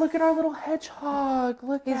are. Look at our little hedgehog.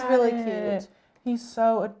 Look at it. He's really cute. He's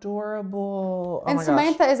so adorable. Oh and my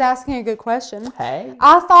Samantha gosh. is asking a good question. Hey.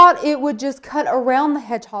 I thought it would just cut around the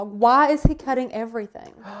hedgehog. Why is he cutting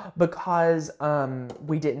everything? Because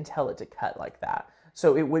we didn't tell it to cut like that.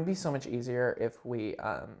 So it would be so much easier if we,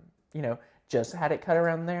 you know, just had it cut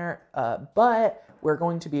around there. But we're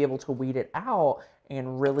going to be able to weed it out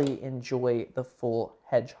and really enjoy the full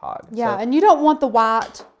hedgehog. Yeah, so and you don't want the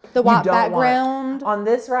white background. On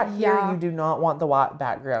this right here, you do not want the white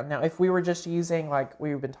background. Now, if we were just using, like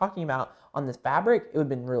we've been talking about, on this fabric, it would have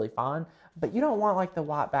been really fun. But you don't want like the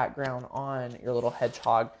white background on your little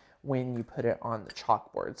hedgehog when you put it on the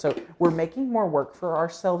chalkboard. So we're making more work for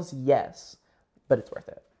ourselves, yes, but it's worth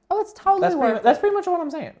it. Oh, it's totally worth it. That's pretty much what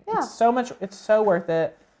I'm saying. Yeah. It's so worth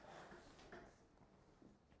it.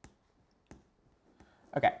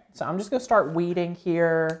 Okay, so I'm just gonna start weeding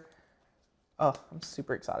here. Oh, I'm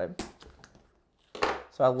super excited.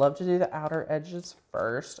 So I love to do the outer edges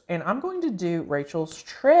first. And I'm going to do Rachel's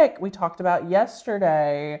trick we talked about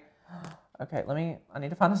yesterday. Okay, I need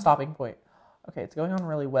to find a stopping point. Okay, it's going on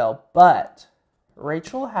really well, but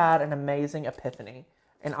Rachel had an amazing epiphany.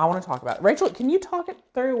 And I want to talk about it. Rachel, can you talk it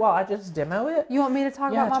through while I just demo it? You want me to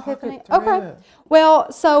talk about my epiphany? It through. Okay.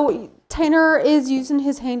 Well, so Tanner is using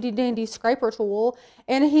his handy dandy scraper tool,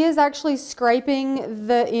 and he is actually scraping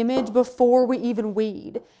the image before we even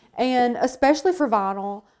weed. And especially for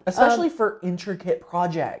vinyl. Especially for intricate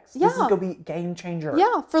projects. Yeah. This is going to be a game changer.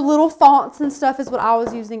 Yeah, for little fonts and stuff is what I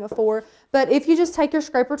was using it for. But if you just take your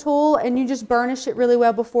scraper tool and you just burnish it really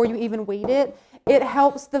well before you even weed it, it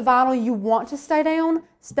helps the vinyl you want to stay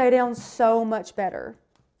down so much better.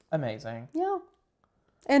 Amazing. Yeah.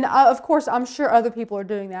 And of course, I'm sure other people are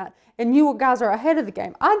doing that. And you guys are ahead of the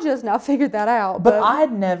game. I just now figured that out. But I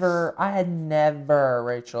had never,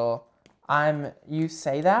 Rachel, you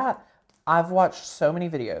say that. I've watched so many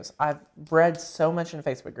videos. I've read so much in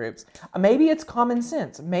Facebook groups. Maybe it's common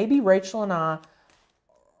sense. Maybe Rachel and I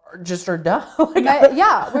are dumb.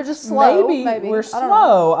 Yeah, we're just slow. Maybe we're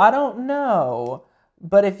slow. I don't know.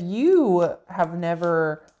 But if you have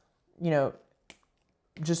never,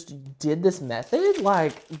 just did this method,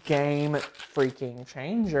 like game freaking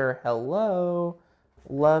changer. Hello.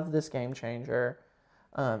 Love this game changer.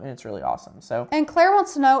 And it's really awesome. So. And Claire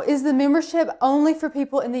wants to know, is the membership only for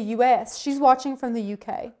people in the U.S.? She's watching from the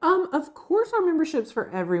UK. Of course our membership's for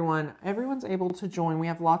everyone. Everyone's able to join. We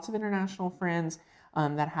have lots of international friends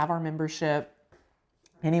that have our membership.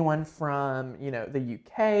 Anyone from, the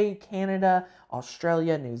UK, Canada,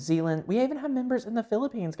 Australia, New Zealand. We even have members in the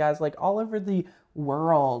Philippines, guys, like all over the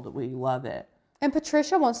world. We love it. And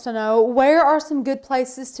Patricia wants to know, where are some good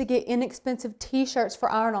places to get inexpensive t-shirts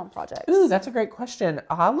for iron-on projects? Ooh, that's a great question.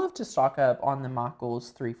 I love to stock up on the Michaels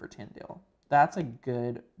 3 for $10 deal. That's a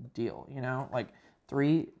good deal, like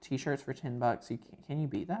 3 t-shirts for $10. Can you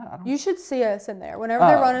beat that? You should see us in there whenever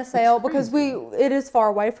they run a sale, because it is far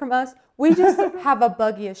away from us. We just have a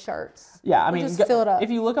buggy of shirts. Yeah, we just fill it up. If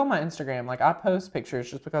you look on my Instagram, I post pictures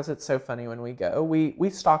just because it's so funny when we go. We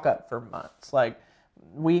stock up for months.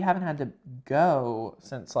 We haven't had to go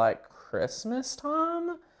since Christmas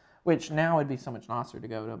time, which now would be so much nicer to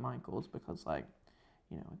go to Michael's because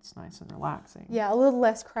it's nice and relaxing. Yeah, a little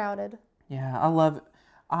less crowded. Yeah,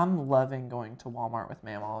 I'm loving going to Walmart with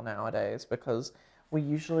Mamaw nowadays because we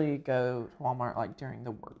usually go to Walmart during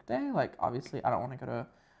the workday. Obviously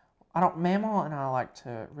Mamaw and I like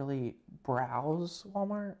to really browse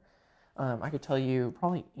Walmart. I could tell you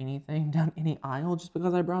probably anything down any aisle just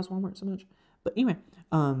because I browse Walmart so much. But anyway,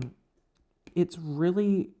 it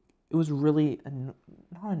was really not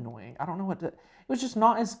annoying. I don't know it was just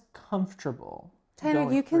not as comfortable.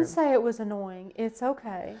 Tanner, you can say it was annoying. It's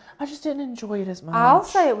okay. I just didn't enjoy it as much. I'll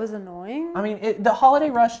say it was annoying. I mean, the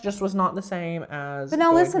holiday rush just was not the same as. But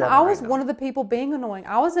now listen, I was one of the people being annoying.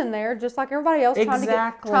 I was in there just like everybody else,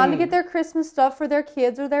 trying to get their Christmas stuff for their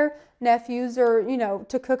kids or their nephews, or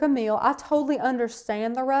to cook a meal. I totally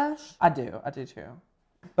understand the rush. I do too.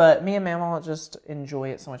 But me and Mamaw just enjoy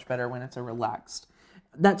it so much better when it's a relaxed.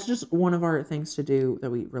 That's just one of our things to do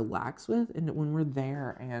that we relax with, and when we're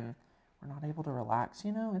there and we're not able to relax,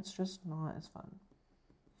 it's just not as fun.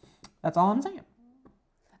 That's all I'm saying.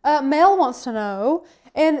 Mel wants to know,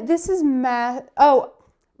 and this is Matthew's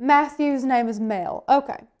name is Mel.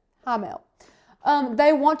 Okay. Hi, Mel.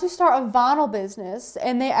 They want to start a vinyl business,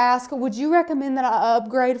 and they ask, would you recommend that I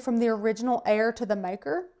upgrade from the original Air to the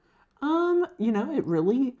Maker? You know, it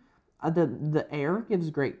really the air gives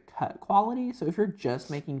great cut quality. So if you're just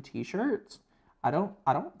making t-shirts, I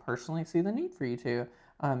don't personally see the need for you to.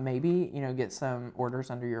 Maybe, you know, get some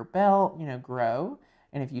orders under your belt, you know, grow.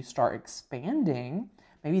 And if you start expanding,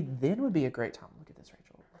 maybe then would be a great time. Look at this,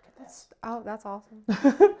 Rachel. Look at this. Oh, that's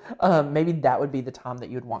awesome. Maybe that would be the time that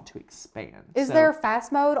you would want to expand. Is there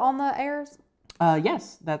fast mode on the airs?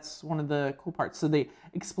 Yes, that's one of the cool parts. So the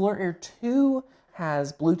Explorer Air 2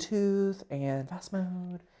 has Bluetooth and fast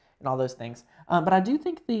mode and all those things. But I do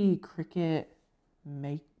think the Cricut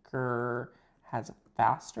Maker has a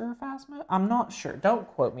faster fast mode. I'm not sure. Don't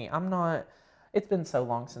quote me. I'm not. It's been so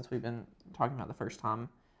long since we've been talking about the first time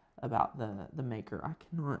about the Maker. I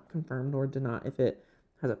cannot confirm nor deny if it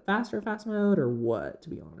has a faster fast mode or what, to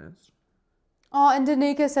be honest. Oh, and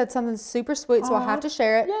Danica said something super sweet, so I have to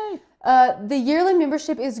share it. Yay! The yearly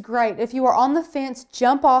membership is great. If you are on the fence,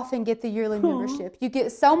 jump off and get the yearly membership. You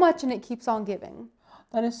get so much and it keeps on giving.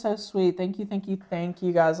 That is so sweet. Thank you, thank you, thank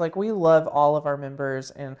you, guys. Like, we love all of our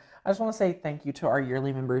members, and I just want to say thank you to our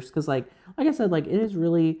yearly members because, like I said, like, it is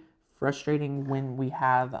really frustrating when we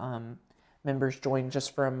have members join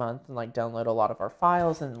just for a month and, like, download a lot of our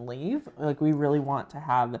files and leave. Like, we really want to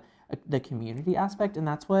have the community aspect, and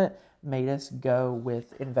that's what made us go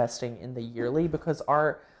with investing in the yearly because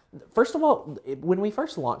first of all, when we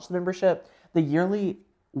first launched the membership, the yearly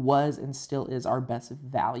was and still is our best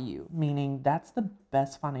value, meaning that's the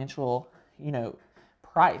best financial, you know,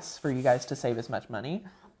 price for you guys to save as much money.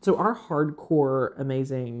 So our hardcore,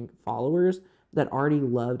 amazing followers that already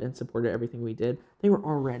loved and supported everything we did, they were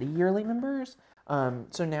already yearly members.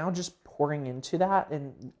 So now just pouring into that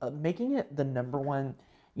and making it the number one,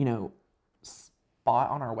 you know, spot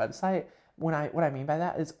on our website. What I mean by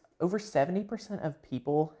that is over 70% of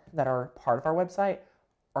people that are part of our website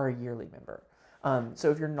are a yearly member. So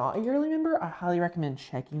if you're not a yearly member, I highly recommend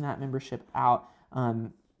checking that membership out.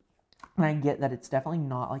 And I get that it's definitely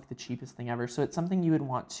not like the cheapest thing ever. So it's something you would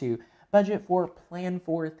want to budget for, plan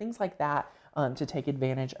for, things like that, to take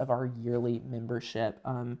advantage of our yearly membership.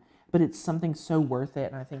 But it's something so worth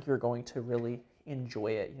it. And I think you're going to really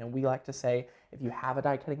enjoy it. You know, we like to say, if you have a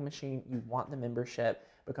die cutting machine, you want the membership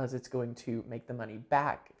because it's going to make the money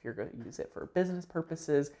back if you're going to use it for business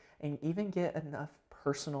purposes and even get enough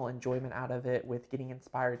personal enjoyment out of it with getting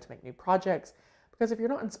inspired to make new projects. Because if you're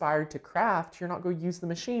not inspired to craft, you're not going to use the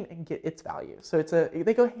machine and get its value. So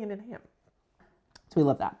they go hand in hand. So we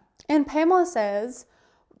love that. And Pamela says,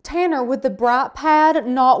 Tanner, would the bright pad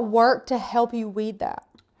not work to help you weed that?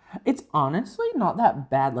 It's honestly not that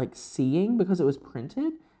bad, like seeing, because it was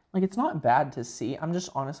printed. Like, it's not bad to see. I'm just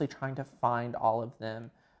honestly trying to find all of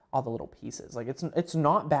them, all the little pieces. Like, it's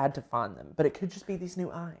not bad to find them, but it could just be these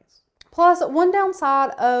new eyes. Plus, one downside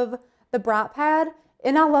of the bright pad,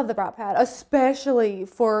 and I love the bright pad, especially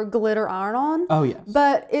for glitter iron-on. Oh, yes.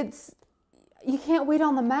 But you can't weed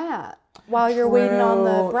on the mat while you're weeding on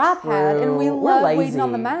the bright pad, and we love weeding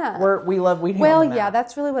on the mat. We love weeding on the mat. Well, yeah,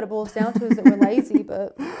 that's really what it boils down to is that we're lazy,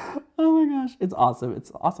 but... Oh my gosh, it's awesome.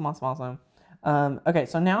 It's awesome, awesome, awesome. Okay,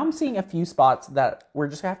 so now I'm seeing a few spots that we're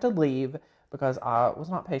just going to have to leave because I was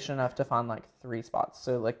not patient enough to find like 3 spots.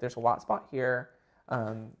 So like there's a white spot here.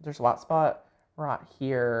 There's a white spot right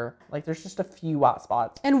here. Like there's just a few white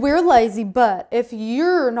spots. And we're lazy, but if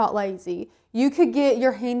you're not lazy, you could get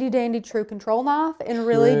your handy dandy True Control knife and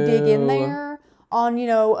really dig in there on, you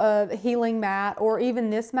know, a healing mat or even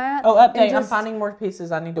this mat. Oh, update. I'm finding more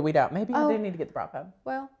pieces I need to weed out. Maybe I do need to get the brow pad.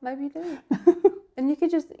 Well, maybe you do. And you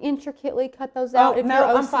could just intricately cut those out if you're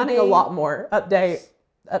OCD. I'm finding a lot more. Update.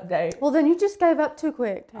 Well, then you just gave up too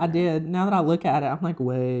quick. I did. Now that I look at it, I'm like,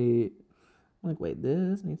 wait,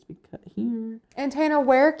 this needs to be cut here. And Tanner,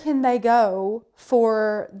 where can they go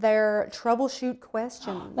for their troubleshoot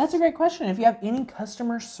questions? That's a great question. If you have any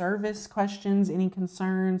customer service questions, any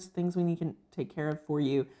concerns, things we need to take care of for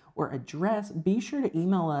you or address, be sure to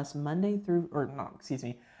email us be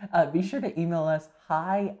sure to email us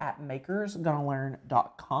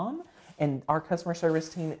hi@makersgonnalearn.com. And our customer service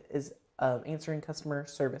team is answering customer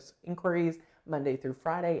service inquiries Monday through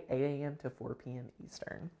Friday, 8 a.m. to 4 p.m.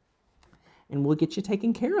 Eastern. And we'll get you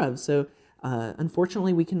taken care of. So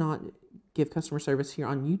unfortunately, we cannot give customer service here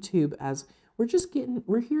on YouTube as we're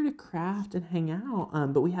here to craft and hang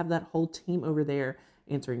out. But we have that whole team over there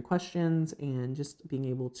answering questions and just being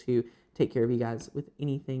able to take care of you guys with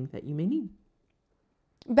anything that you may need.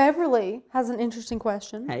 Beverly has an interesting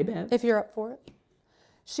question. Hey, Bev. If you're up for it.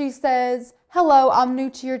 She says, hello, I'm new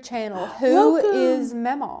to your channel. Who is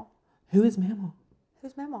Mama? Who is Mama?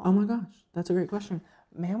 Who's Mama? Oh my gosh, that's a great question.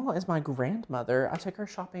 Mama is my grandmother. I take her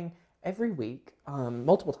shopping every week,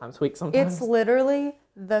 multiple times a week sometimes. It's literally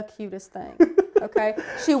the cutest thing. Okay,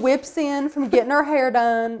 she whips in from getting her hair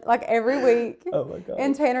done like every week. Oh my god!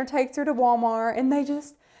 And Tanner takes her to Walmart, and they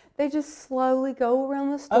just slowly go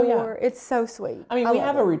around the store. Oh, yeah. It's so sweet. I mean, we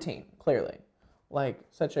have a routine, clearly. Like,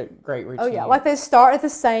 such a great routine. Oh, yeah. Like, they start at the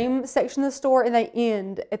same section of the store, and they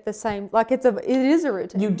end at the same... Like, it is a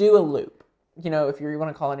routine. You do a loop. You know, if you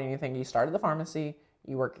want to call it anything, you start at the pharmacy,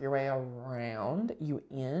 you work your way around, you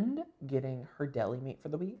end getting her deli meat for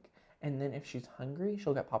the week, and then if she's hungry,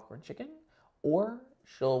 she'll get popcorn chicken, or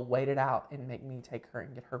she'll wait it out and make me take her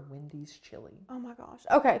and get her Wendy's chili. Oh my gosh.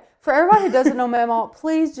 Okay. For everybody who doesn't know Mamaw,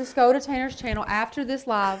 please just go to Tanner's channel after this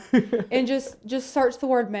live and just search the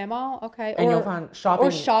word Mamaw, okay? And you'll find shopping.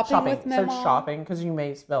 Or shopping with Mamaw. Search shopping, because you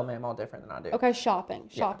may spell Mamaw different than I do. Okay, shopping.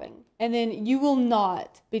 And then you will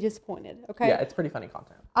not be disappointed, okay? Yeah, it's pretty funny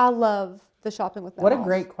content. I love the shopping with Mamaw. What a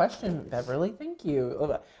great question, Beverly. Thank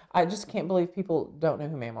you. I just can't believe people don't know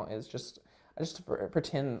who Mamaw is. I just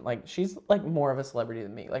pretend like she's like more of a celebrity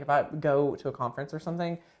than me. Like if I go to a conference or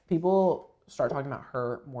something, people start talking about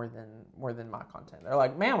her more than my content. They're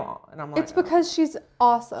like, Mamaw, and I'm like, it's because she's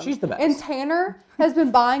awesome. She's the best. And Tanner has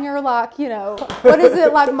been buying her like, you know, what is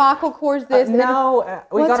it, like Michael Kors this? No,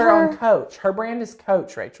 we got our own Coach. Her brand is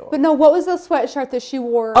Coach, Rachel. But no, what was the sweatshirt that she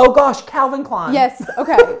wore? Oh gosh, Calvin Klein. Yes.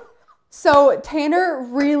 Okay. So Tanner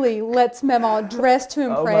really lets Mamaw dress to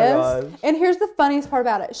impress. Oh my gosh. And here's the funniest part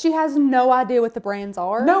about it. She has no idea what the brands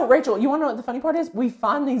are. No, Rachel, you want to know what the funny part is? We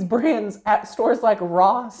find these brands at stores like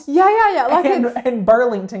Ross. Yeah. Like and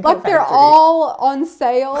Burlington. Like they're all on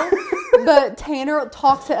sale. But Tanner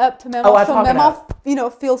talks it up to Mamaw. So Mamaw, you know,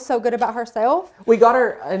 feels so good about herself. We got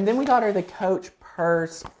her the Coach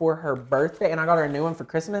purse for her birthday, and I got her a new one for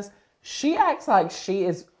Christmas. She acts like she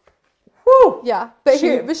is... Whew. Yeah, but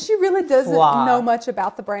she really doesn't know much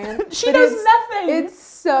about the brand. She knows nothing. It's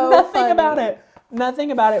so nothing funny. about it.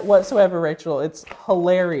 Nothing about it whatsoever, Rachel. It's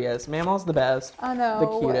hilarious. Mamaw's the best. I know.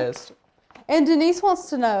 The cutest. And Denise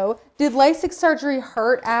wants to know, did LASIK surgery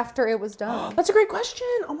hurt after it was done? That's a great question.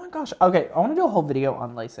 Oh my gosh. Okay, I want to do a whole video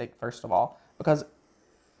on LASIK first of all, because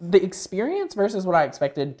the experience versus what I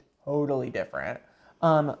expected, totally different.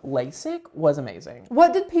 LASIK was amazing.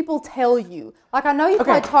 What did people tell you? Like, I know you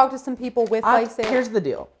probably talked to some people with LASIK. Here's the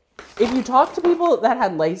deal. If you talk to people that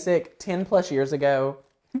had LASIK 10 plus years ago,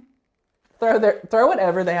 throw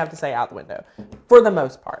whatever they have to say out the window, for the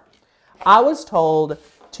most part. I was told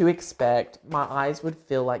to expect my eyes would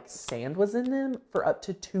feel like sand was in them for up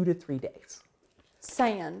to 2 to 3 days.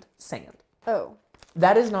 Sand. Oh.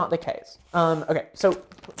 That is not the case. Okay, so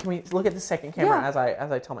can we look at the second camera as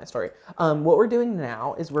I tell my story? What we're doing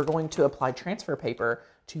now is we're going to apply transfer paper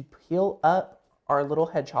to peel up our little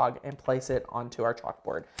hedgehog and place it onto our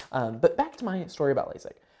chalkboard. But back to my story about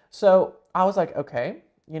LASIK. So I was like, okay,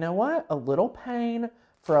 you know what? A little pain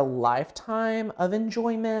for a lifetime of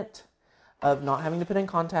enjoyment, of not having to put in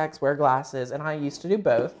contacts, wear glasses, and I used to do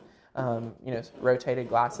both, you know, rotated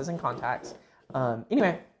glasses and contacts.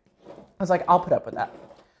 Anyway, I was like, I'll put up with that.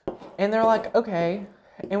 And they're like, okay.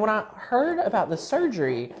 And when I heard about the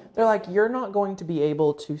surgery, they're like, you're not going to be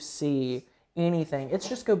able to see anything. It's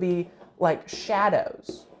just going to be like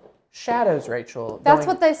shadows. Shadows, Rachel. That's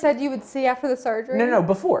what they said you would see after the surgery? No,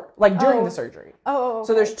 before. Like during the surgery. Oh, okay.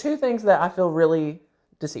 So there's two things that I feel really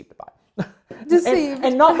deceived by. Deceived.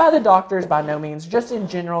 And not by the doctors by no means, just in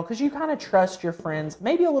general, because you kind of trust your friends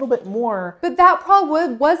maybe a little bit more. But that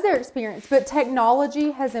probably was their experience. But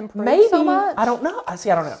technology has improved so much. I don't know. I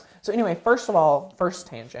don't know. So anyway, first of all, first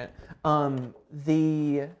tangent,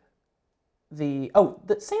 the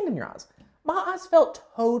sand in your eyes. My eyes felt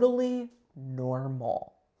totally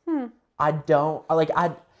normal.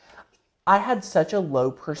 I had such a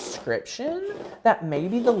low prescription that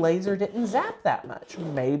maybe the laser didn't zap that much.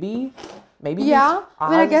 Maybe. Yeah, I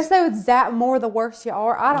mean, I guess they would zap more the worse you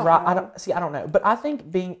are. I don't know. I don't know. But I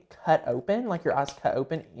think being cut open, like your eyes cut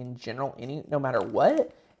open in general, no matter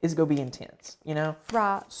what, is going to be intense, you know?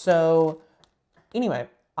 Right. So, anyway,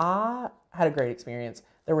 I had a great experience.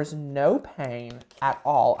 There was no pain at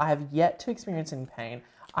all. I have yet to experience any pain.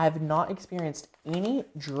 I have not experienced any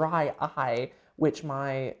dry eye, which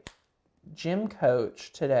my gym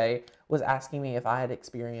coach today was asking me if I had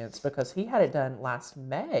experienced, because he had it done last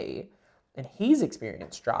May. And he's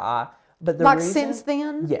experienced dry eye, but since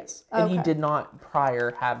then? Yes, and he did not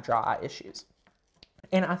prior have dry eye issues.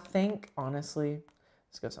 And I think, honestly,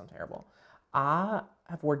 this is going to sound terrible, I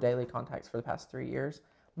have wore daily contacts for the past 3 years.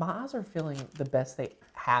 My eyes are feeling the best they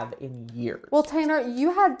have in years. Well, Tanner,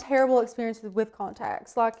 you had terrible experiences with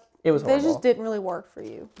contacts. Like, it was horrible. They just didn't really work for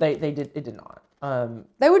you. It did not.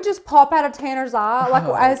 They would just pop out of Tanner's eye, like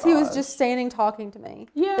as he was just standing talking to me.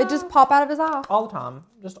 Yeah. They'd just pop out of his eye. All the time,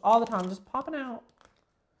 just popping out.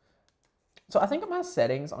 So I think my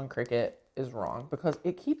settings on Cricut is wrong because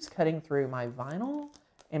it keeps cutting through my vinyl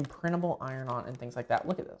and printable iron-on and things like that.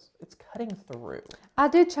 Look at this. It's cutting through. I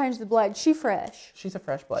did change the blade. She's fresh. She's a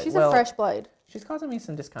fresh blade. She's a fresh blade. She's causing me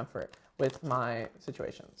some discomfort with my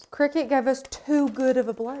situations. Cricut gave us too good of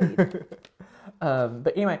a blade.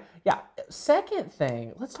 But anyway, yeah. Second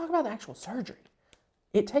thing, let's talk about the actual surgery.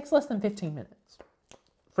 It takes less than 15 minutes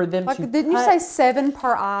for them to Didn't you say 7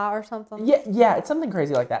 per eye or something? Yeah, it's something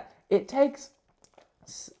crazy like that. It takes,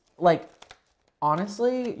 like,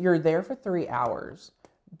 honestly, you're there for 3 hours,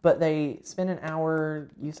 but they spend an hour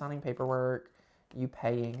you signing paperwork, you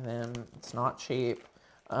paying them. It's not cheap.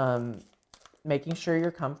 Making sure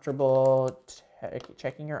you're comfortable,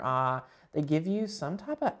 checking your eye. They give you some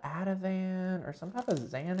type of Ativan or some type of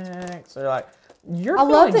Xanax or like, you're I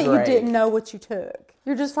love that great. You didn't know what you took.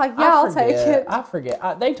 You're just like, yeah, I'll take it. I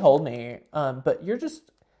forget. They told me, but you're just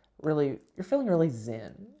really, you're feeling really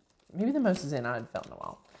zen. Maybe the most zen I'd felt in a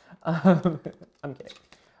while. I'm kidding.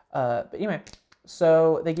 But anyway,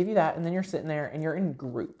 so they give you that and then you're sitting there and you're in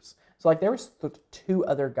groups. So like there was 2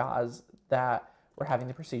 other guys that were having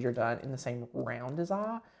the procedure done in the same round as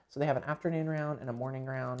I. So they have an afternoon round and a morning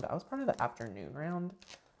round. I was part of the afternoon round.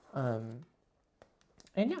 And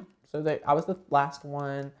yeah, so I was the last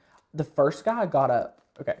one. The first guy got up.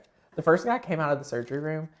 Okay. The first guy came out of the surgery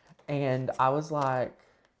room and I was like,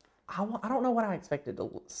 I don't know what I expected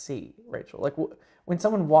to see, Rachel. Like when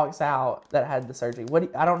someone walks out that had the surgery,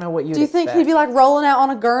 I don't know what you. Do you think he'd be like rolling out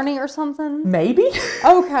on a gurney or something? Maybe.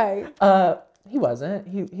 Okay. He wasn't.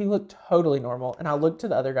 He looked totally normal. And I looked to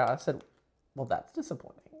the other guy. I said, well, that's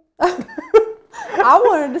disappointing. I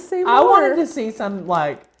wanted to see more. I wanted to see some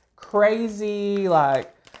like crazy,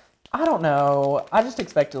 like, I don't know. I just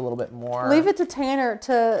expected a little bit more. Leave it to Tanner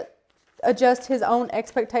to adjust his own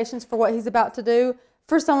expectations for what he's about to do.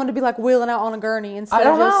 For someone to be like wheeling out on a gurney instead I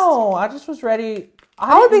don't of just. know. I just was ready.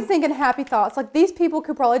 I would be thinking happy thoughts. Like, these people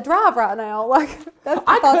could probably drive right now. Like, that's the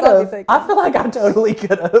thoughts I'd be thinking. I feel like I totally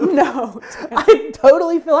could have. No. I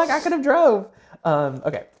totally feel like I could have drove.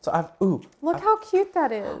 Okay, so Look how cute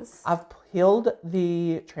that is. I've peeled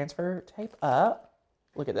the transfer tape up.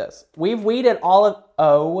 Look at this. We've weeded all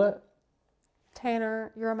of,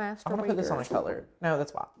 Tanner, you're a master I want to put this weeder. on a color. No,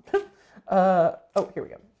 that's why. Here we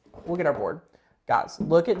go. We'll get our board. Guys,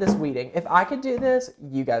 look at this weeding. If I could do this,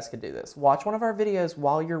 you guys could do this. Watch one of our videos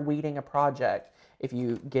while you're weeding a project. If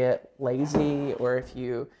you get lazy or if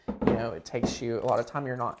it takes you a lot of time,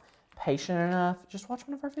 you're not patient enough, just watch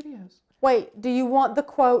one of our videos. Wait, do you want the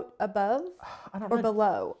quote above or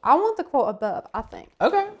below? I want the quote above, I think.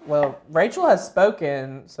 Okay, well, Rachel has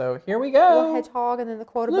spoken, so here we go. Little hedgehog and then the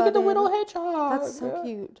quote above. Look at the little hedgehog. That's so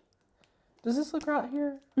cute. Does this look right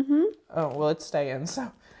here? Mm-hmm. Oh, well, it's staying,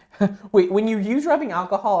 so. When you use rubbing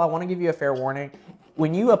alcohol, I want to give you a fair warning.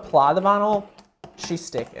 When you apply the vinyl, she's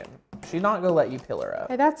sticking. She's not going to let you peel her up.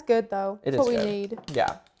 Hey, that's good, though. That's what we need.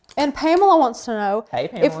 Yeah. And Pamela wants to know, hey,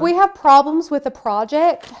 Pamela, if we have problems with a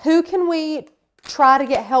project, who can we try to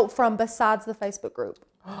get help from besides the Facebook group?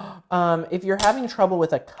 If you're having trouble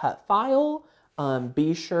with a cut file,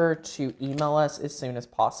 be sure to email us as soon as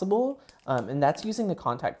possible. And that's using the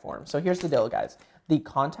contact form. So here's the deal, guys. The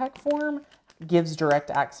contact form gives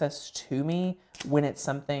direct access to me when it's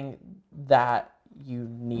something that you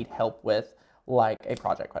need help with, like a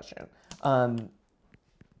project question. And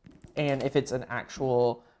if it's an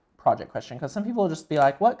actual project question, because some people will just be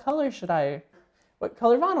like, what color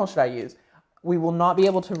vinyl should I use? We will not be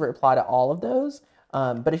able to reply to all of those.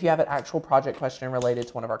 But if you have an actual project question related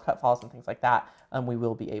to one of our cut files and things like that, we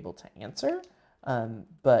will be able to answer.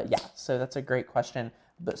 But yeah, so that's a great question.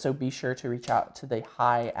 So be sure to reach out to the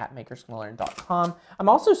hi@makersgonnalearn.com. I'm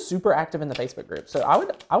also super active in the Facebook group. So I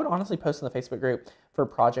would honestly post in the Facebook group for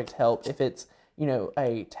project help if it's,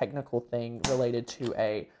 a technical thing related to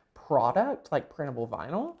a product like printable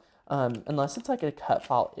vinyl, unless it's like a cut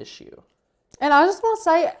file issue. And I just want to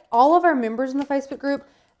say, all of our members in the Facebook group,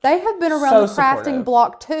 they have been around the crafting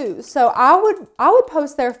block too. So I would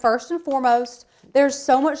post there first and foremost. There's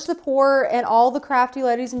so much support, and all the crafty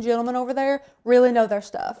ladies and gentlemen over there really know their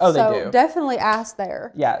stuff. Oh, they do. So definitely ask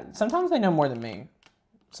there. Yeah, sometimes they know more than me.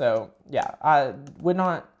 So yeah, I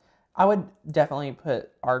would definitely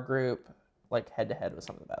put our group like head to head with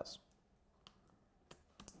some of the best.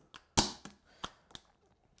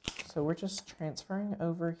 So we're just transferring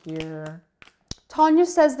over here. Tanya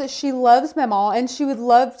says that she loves Mamaw and she would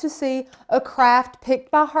love to see a craft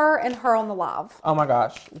picked by her and her on the live. Oh my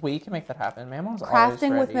gosh, we can make that happen. Mamaw's always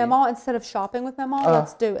Crafting with Mamaw instead of shopping with Mamaw.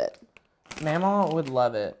 Let's do it. Mamaw would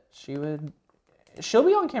love it. She'll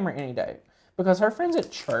be on camera any day because her friends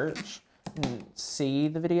at church see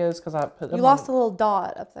the videos because I put them. You lost a little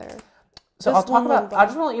dot up there. So Just I'll talk one little about, I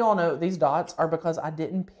just dot. want to let you all know these dots are because I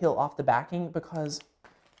didn't peel off the backing because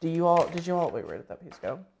did you all, wait, where did that piece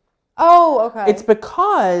go? Oh, okay. It's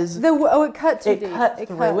because it cut too deep. cut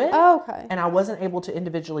through it. Oh, okay. And I wasn't able to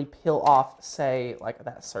individually peel off, say, like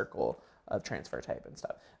that circle of transfer tape and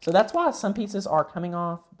stuff. So that's why some pieces are coming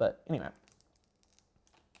off. But anyway,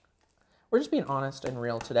 we're just being honest and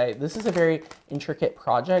real today. This is a very intricate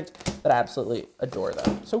project that I absolutely adore,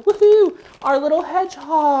 though. So woohoo! Our little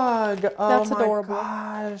hedgehog. Oh, That's my adorable.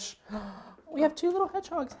 gosh. We have 2 little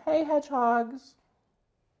hedgehogs. Hey, hedgehogs.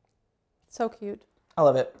 So cute. I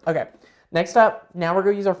love it. Okay, next up, now we're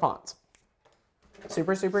going to use our fonts.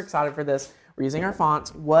 Super, super excited for this. We're using our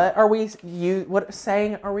fonts. What are we what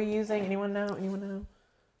saying are we using? Anyone know? Anyone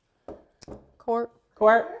know? Court.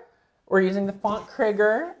 We're using the font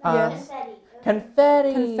Krieger. Yes.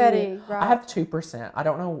 Confetti. Right. I have 2%. I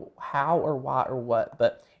don't know how or why or what,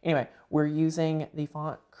 but anyway, we're using the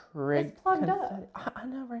font Krieger. It's plugged up. I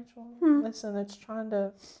know, Rachel. Listen, it's trying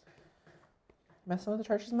to messing with the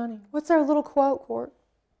church's money. What's our little quote, Court?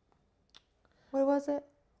 What was it?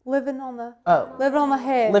 Living on the hedge. Living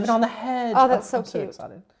on the hedge. Oh, that's so I'm cute. so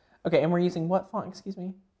excited. Okay, and we're using what font? Excuse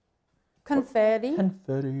me. Confetti.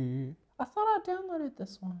 Confetti. I thought I downloaded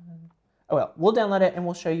this one. Oh well, we'll download it and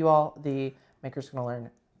we'll show you all the Maker's Gonna Learn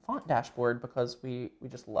font dashboard because we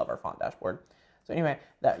just love our font dashboard. So anyway,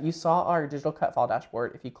 that you saw our digital cut file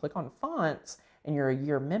dashboard. If you click on fonts and you're a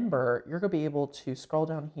year member, you're gonna be able to scroll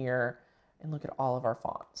down here and look at all of our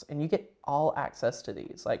fonts, and you get all access to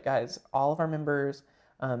these. Like guys, all of our members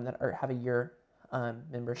that have a year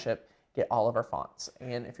membership get all of our fonts.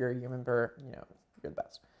 And if you're a year member, you know, you're the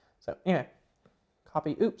best. So anyway,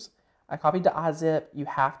 copy. Oops, I copied to iZip. You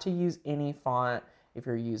have to use any font if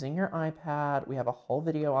you're using your iPad. We have a whole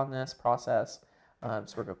video on this process.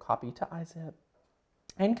 So we're going to copy to iZip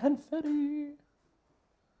and confetti.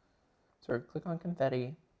 So we're going to click on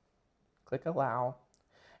confetti, click allow.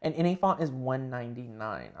 And any font is $1.99.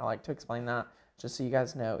 I like to explain that just so you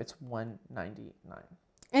guys know it's $1.99.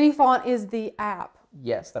 Any font is the app.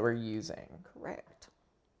 Yes, that we're using. Correct.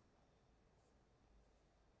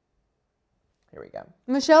 Here we go.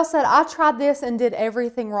 Michelle said, I tried this and did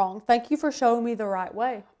everything wrong. Thank you for showing me the right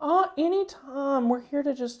way. Anytime. We're here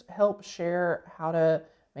to just help share how to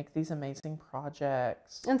make these amazing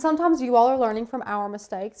projects. And sometimes you all are learning from our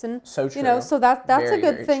mistakes. And, So true. you know, so that's Very, a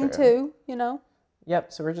good very thing true. too, you know.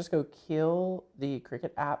 Yep, so we're just going to kill the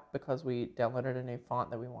Cricut app because we downloaded a new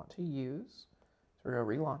font that we want to use. So we're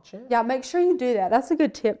going to relaunch it. Yeah, make sure you do that. That's a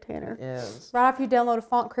good tip, Tanner. It is. Right after you download a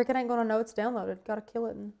font, Cricut ain't going to know it's downloaded. Got to kill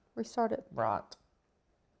it and restart it. Right.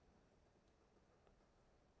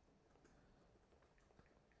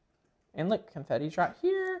 And look, confetti's right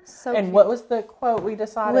here. So and cute. what was the quote we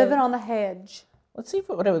decided? Living on the hedge. Let's see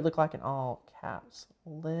what it would look like in all caps.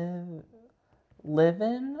 Living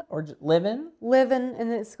or living? Living,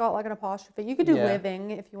 and it's got like an apostrophe. You could do Yeah. living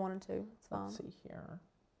if you wanted to. It's fine. Let's see here.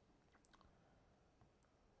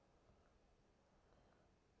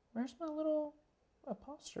 Where's my little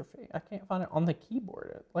apostrophe? I can't find it on the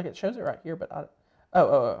keyboard. Like it shows it right here, but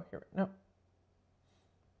oh, here. No.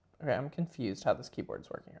 Okay, I'm confused how this keyboard's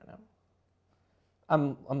working right now.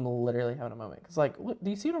 I'm literally having a moment because like, look, do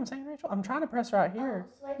you see what I'm saying, Rachel? I'm trying to press right here.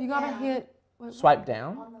 You got to hit. Swipe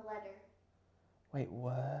down. On the letter. Wait,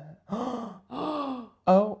 what?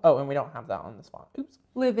 oh, and we don't have that on this font. Oops.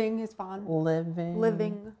 Living is fine.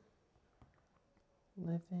 Living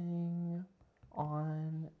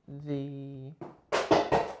on the There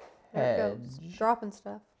it hedge. goes. Dropping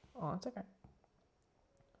stuff. Oh, it's okay.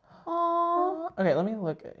 Aww. Okay, let me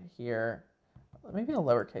look at here. Maybe a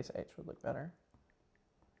lowercase h would look better.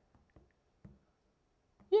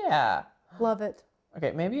 Yeah. Love it.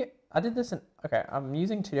 Okay, maybe I did this in, okay, I'm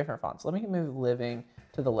using 2 different fonts. Let me move living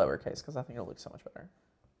to the lowercase because I think it'll look so much better.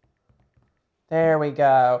 There we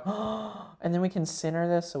go. And then we can center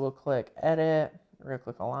this. So we'll click edit. We're going to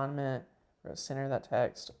click alignment. We're going to center that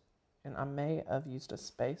text. And I may have used a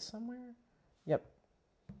space somewhere. Yep.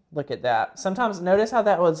 Look at that. Sometimes notice how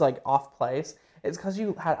that was like off place. It's because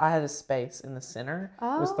I had a space in the center.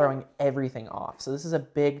 It was throwing everything off. So this is a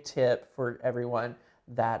big tip for everyone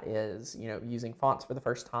that is, you know, using fonts for the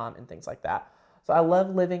first time and things like that. So I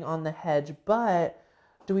love living on the hedge, but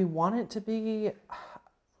do we want it to be,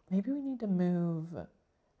 maybe we need to move,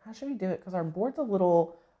 how should we do it? Because our board's a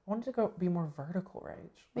little, I want it to be more vertical, Rach.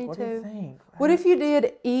 Me what too. do you think? What if you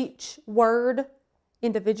did each word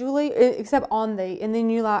individually, except on the, and then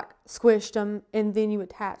you like squished them and then you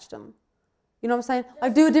attached them? You know what I'm saying?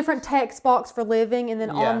 Like do a different text box for living and then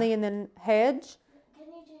on the and then hedge. Can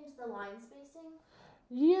you change the line spacing?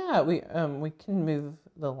 Yeah, we can move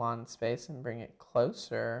the line space and bring it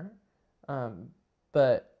closer.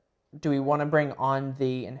 But do we want to bring on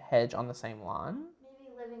the and hedge on the same line?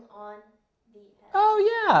 Maybe living on the hedge.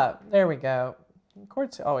 Oh, yeah. There we go.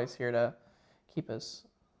 Court's always here to keep us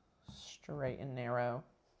straight and narrow.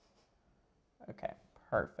 Okay,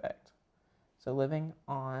 perfect. So living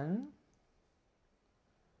on,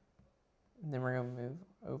 and then we're going to move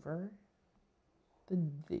over the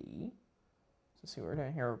D. So see what we're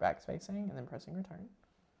doing here. We're backspacing and then pressing return.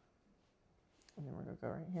 And then we're going to go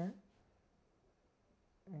right here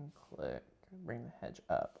and click, bring the hedge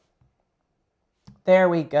up. There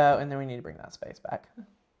we go. And then we need to bring that space back.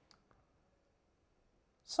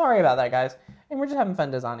 Sorry about that, guys. And we're just having fun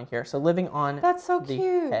designing here. So living on That's so the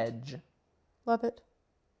cute. hedge. Love it.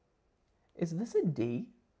 Is this a D?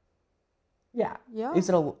 Yeah. Yeah. Is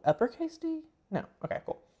it a uppercase D? No. Okay,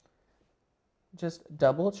 cool. Just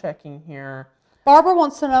double checking here. Barbara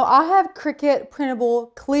wants to know, I have Cricut printable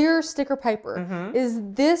clear sticker paper. Mhm. Is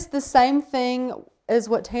this the same thing as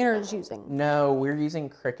what Tanner is using? No, we're using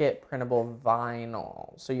Cricut printable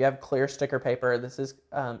vinyl. So you have clear sticker paper. This is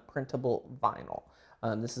printable vinyl.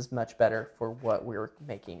 This is much better for what we're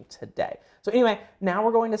making today. So anyway, now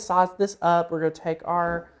we're going to size this up. We're going to take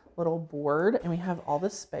our little board, and we have all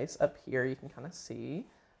this space up here. You can kind of see.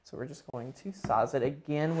 So we're just going to size it.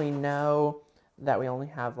 Again, we know that we only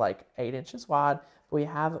have like 8 inches wide, but we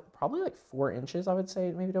have probably like 4 inches, I would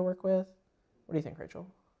say, maybe to work with. What do you think, Rachel?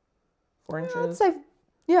 4 inches? I'd say,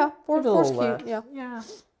 yeah, Maybe a four's little cute. less. Yeah.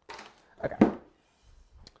 Okay.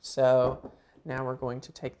 So now we're going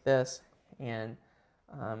to take this and,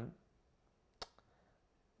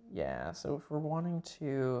 yeah, so if we're wanting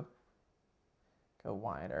to go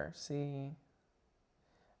wider, see,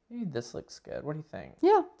 maybe this looks good. What do you think?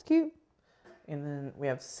 Yeah, it's cute. And then we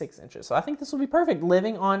have 6 inches. So I think this will be perfect.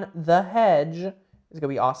 Living on the hedge is going to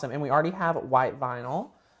be awesome. And we already have white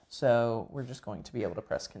vinyl. So we're just going to be able to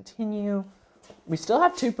press continue. We still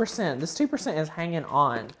have 2%. This 2% is hanging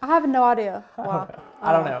on. I have no idea why.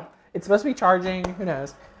 I don't know. It's supposed to be charging. Who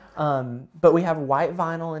knows? But we have white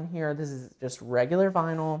vinyl in here. This is just regular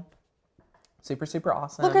vinyl. Super, super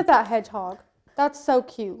awesome. Look at that hedgehog. That's so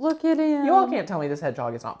cute. Look at him. You all can't tell me this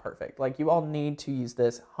hedgehog is not perfect. Like, you all need to use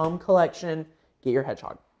this home collection. Get your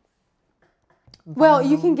hedgehog. Well,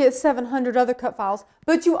 you can get 700 other cut files,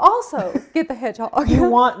 but you also get the hedgehog. You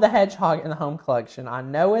want the hedgehog in the home collection. I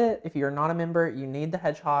know it. If you're not a member, you need the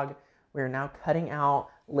hedgehog. We are now cutting out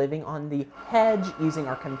living on the hedge using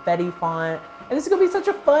our confetti font. And this is going to be such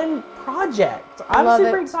a fun project. I'm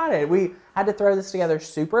super excited. We had to throw this together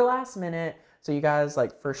super last minute. So you guys,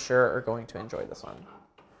 like, for sure are going to enjoy this one.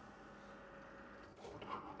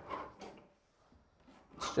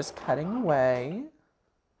 It's just cutting away.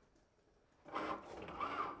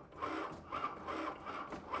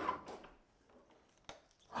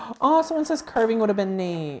 Oh, someone says curving would have been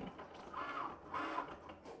neat.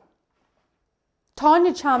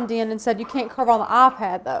 Tanya chimed in and said you can't curve on the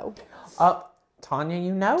iPad though. Oh, Tanya,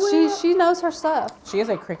 you know it. She knows her stuff. She is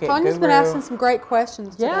a Cricut Tanya's guru. been asking some great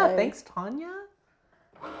questions today. Yeah, thanks, Tanya.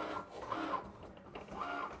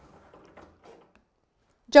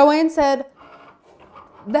 Joanne said,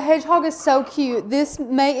 the hedgehog is so cute. This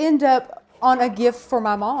may end up on a gift for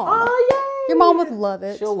my mom. Oh, yay! Your mom would love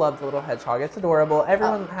it. She'll love the little hedgehog. It's adorable.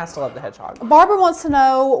 Everyone has to love the hedgehog. Barbara wants to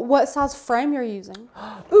know what size frame you're using.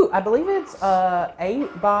 Ooh, I believe it's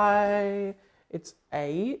 8 by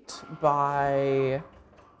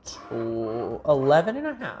 11 and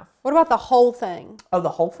a half. What about the whole thing? Oh, the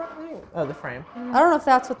whole frame? Oh, the frame. I don't know if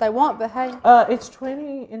that's what they want, but hey. It's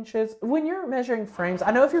 20 inches. When you're measuring frames,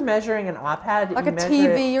 I know if you're measuring an iPad, Like you a measure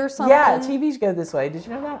TV or something? Yeah, TVs go this way. Did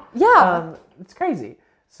you know that? Yeah. It's crazy.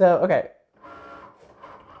 So, okay.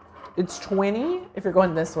 It's 20 if you're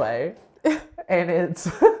going this way. And it's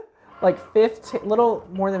like 15, little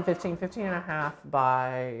more than 15 and a half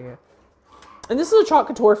by... And this is a Chalk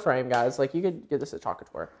Couture frame, guys. Like, you could get this at Chalk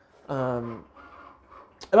Couture.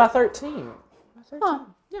 About 13. Huh.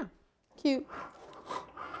 Yeah. Cute.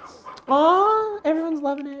 Aw, everyone's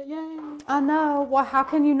loving it. Yay. I know. Well, how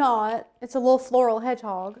can you not? It's a little floral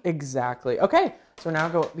hedgehog. Exactly. Okay, so we're now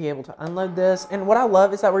going to be able to unload this. And what I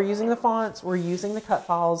love is that we're using the fonts, we're using the cut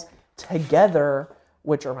files together,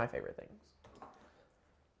 which are my favorite things.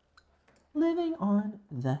 Living on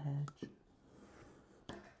the hedge.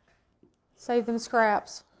 Save them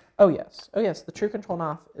scraps. Oh, yes. Oh, yes. The True Control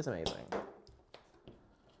knife is amazing.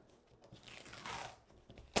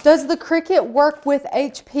 Does the Cricut work with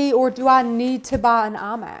HP or do I need to buy an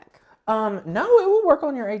iMac? No, it will work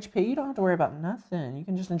on your HP. You don't have to worry about nothing. You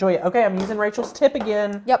can just enjoy it. Okay, I'm using Rachel's tip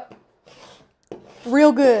again. Yep.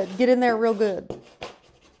 Real good. Get in there real good.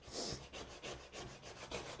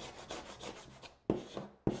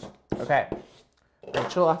 Okay.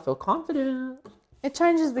 Rachel, I feel confident. It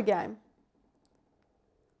changes the game.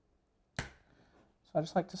 So I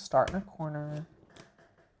just like to start in a corner.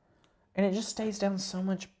 And it just stays down so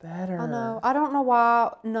much better. I know. I don't know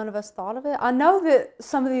why none of us thought of it. I know that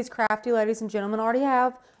some of these crafty ladies and gentlemen already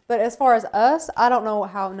have, but as far as us, I don't know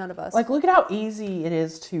how none of us. Like, look at how easy it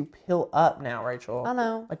is to peel up now, Rachel. I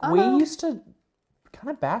know. Like, we used to kind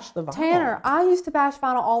of bash the vinyl. Tanner, I used to bash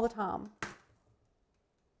vinyl all the time.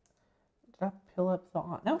 Did I peel up the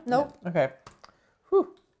on? No? Nope. No. Okay.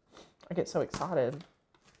 Whew. I get so excited.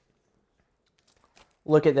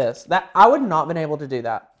 Look at this. That I would not have been able to do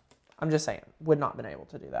that. I'm just saying, would not have been able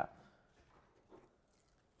to do that.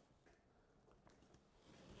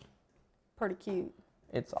 Pretty cute.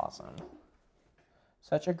 It's awesome.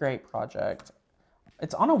 Such a great project.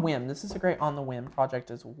 It's on a whim. This is a great on the whim project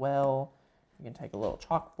as well. You can take a little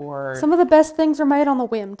chalkboard. Some of the best things are made on the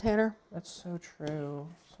whim, Tanner. That's so true.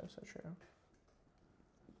 So true.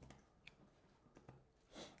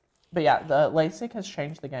 But yeah, the LASIK has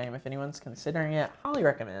changed the game. If anyone's considering it, highly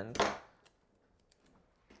recommend.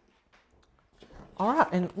 All right,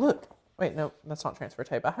 and look. Wait, no, that's not transfer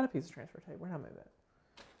tape. I had a piece of transfer tape. Where did I move it?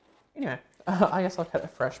 Anyway, I guess I'll cut a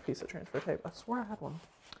fresh piece of transfer tape. I swear I had one.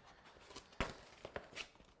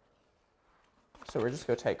 So we're just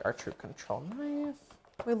going to take our True Control knife.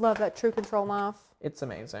 We love that True Control knife. It's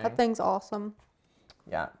amazing. That thing's awesome.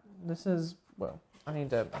 Yeah, this is, well, I need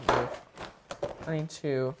to,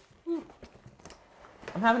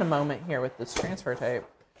 I'm having a moment here with this transfer tape.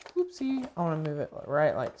 Oopsie, I want to move it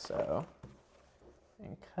right like so.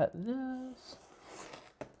 And cut this.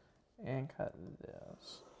 And cut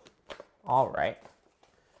this. All right.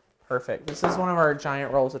 Perfect. This is one of our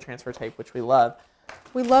giant rolls of transfer tape, which we love.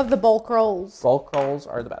 We love the bulk rolls. Bulk rolls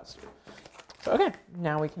are the best. So, okay,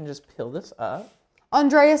 now we can just peel this up.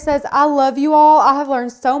 Andrea says, I love you all. I have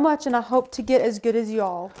learned so much and I hope to get as good as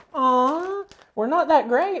y'all. Aw, we're not that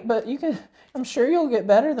great, but you can, I'm sure you'll get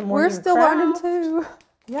better the more you We're still craft. learning too.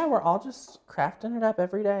 Yeah, we're all just crafting it up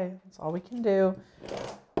every day. That's all we can do.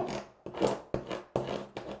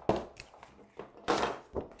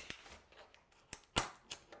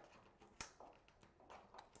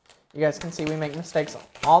 You guys can see we make mistakes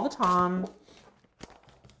all the time.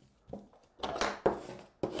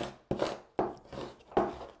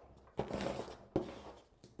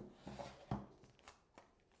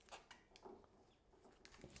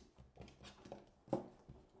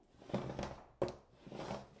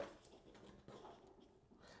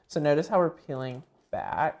 So notice how we're peeling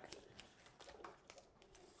back.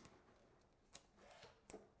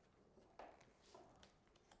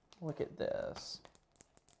 Look at this.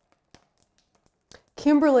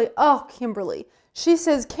 Kimberly, oh, Kimberly. She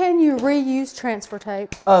says, can you reuse transfer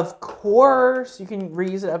tape? Of course, you can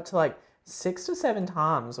reuse it up to like 6 to 7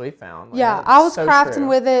 times, we found. Like, Yeah, I was so crafting true.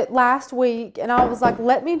 with it last week and I was like,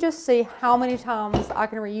 let me just see how many times I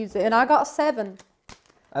can reuse it. And I got 7.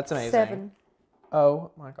 That's amazing. 7.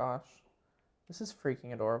 Oh my gosh. This is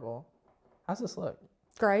freaking adorable. How's this look?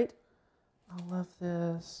 Great. I love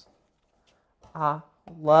this. I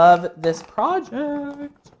love this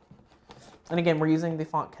project. And again, we're using the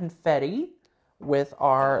font Confetti with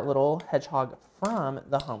our little hedgehog from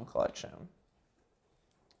the home collection.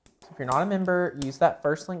 So if you're not a member, use that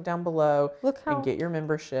first link down below and get your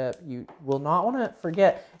membership. You will not want to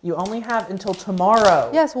forget, you only have until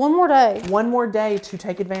tomorrow. Yes, one more day. One more day to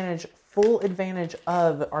take advantage, full advantage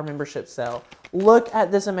of our membership sale. Look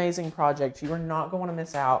at this amazing project. You are not going to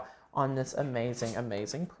miss out on this amazing,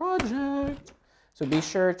 amazing project. So be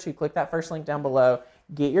sure to click that first link down below.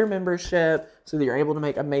 Get your membership so that you're able to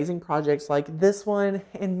make amazing projects like this one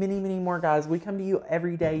and many, many more, guys. We come to you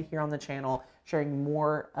every day here on the channel sharing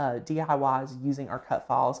more DIYs using our cut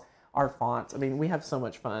files, our fonts. I mean, we have so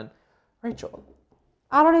much fun. Rachel.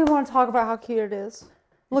 I don't even want to talk about how cute it is.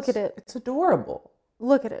 Look at it. It's adorable.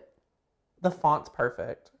 Look at it. The font's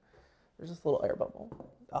perfect. There's this little air bubble.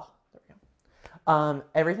 Oh, there we go.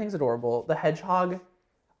 Everything's adorable. The hedgehog,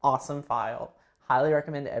 awesome file. Highly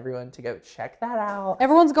recommend everyone to go check that out.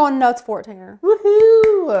 Everyone's going nuts for it, Tanner.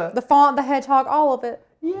 Woohoo! The font, the hedgehog, all of it.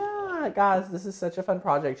 Yeah, guys, this is such a fun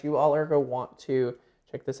project. You all are going to want to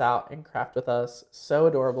check this out and craft with us. So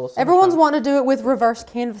adorable. So Everyone's wanting to do it with reverse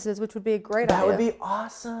canvases, which would be a great idea. That would be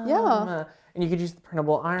awesome. Yeah. And you could use the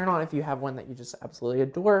printable iron-on if you have one that you just absolutely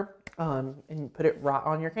adore, and you put it right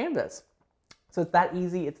on your canvas. So it's that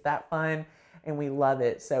easy, it's that fun, and we love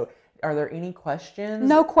it. So are there any questions?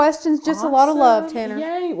 No questions, just a lot of love, Tanner.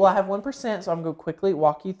 Yay. Well, I have 1%, so I'm going to quickly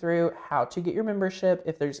walk you through how to get your membership.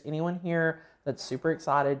 If there's anyone here that's super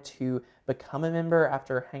excited to become a member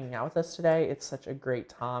after hanging out with us today, it's such a great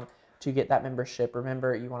time. to get that membership.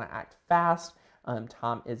 Remember, you want to act fast.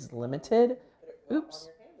 Time is limited. Oops.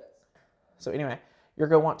 So anyway, you're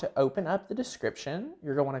going to want to open up the description.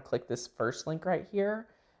 You're going to want to click this first link right here,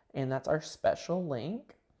 and that's our special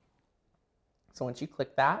link. So once you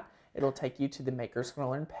click that, it'll take you to the Makers Gonna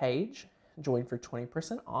Learn page. Join for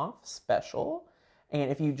 20% off special. And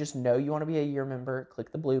if you just know you want to be a year member,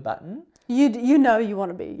 click the blue button. You know you want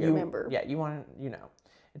to be a year member. Yeah, you want to,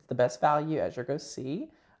 It's the best value, as you're going to see.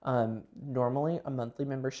 Normally, a monthly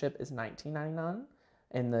membership is $19.99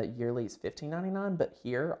 and the yearly is $15.99. But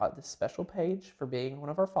here on this special page, for being one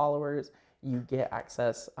of our followers, you get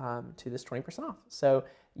access to this 20% off. So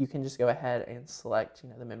you can just go ahead and select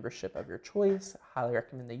the membership of your choice. Highly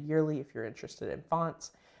recommend the yearly if you're interested in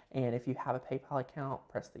fonts. And if you have a PayPal account,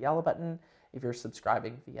 press the yellow button. If you're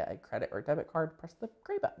subscribing via a credit or debit card, press the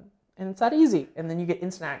gray button. And it's that easy. And then you get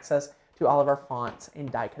instant access to all of our fonts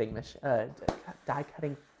and die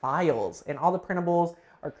cutting files and all the printables,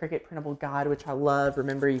 our Cricut printable guide, which I love.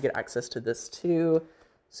 Remember, you get access to this too.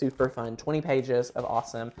 Super fun, 20 pages of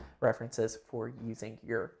awesome references for using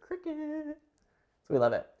your Cricut. So we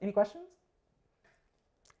love it. Any questions?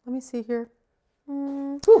 Let me see here.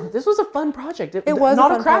 Ooh, this was a fun project. It was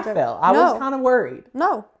not a fun craft project. fail. I was kind of worried.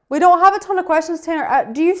 No, we don't have a ton of questions,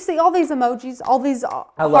 Tanner. Do you see all these emojis, all these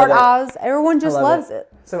heart eyes? Everyone just loves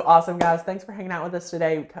it. So awesome, guys. Thanks for hanging out with us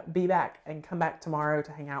today. Be back and come back tomorrow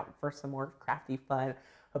to hang out for some more crafty fun.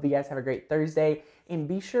 Hope you guys have a great Thursday. And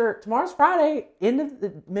be sure, tomorrow's Friday, end of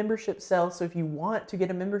the membership sale. So if you want to get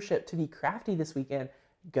a membership to be crafty this weekend,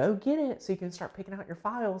 go get it so you can start picking out your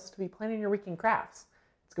files to be planning your weekend crafts.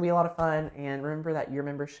 It's going to be a lot of fun. And remember that your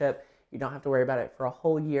membership, you don't have to worry about it for a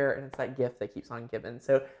whole year. And it's that gift that keeps on giving.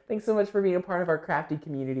 So thanks so much for being a part of our crafty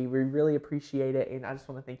community. We really appreciate it. And I just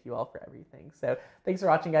want to thank you all for everything. So thanks for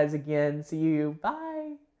watching, guys, again. See you. Bye.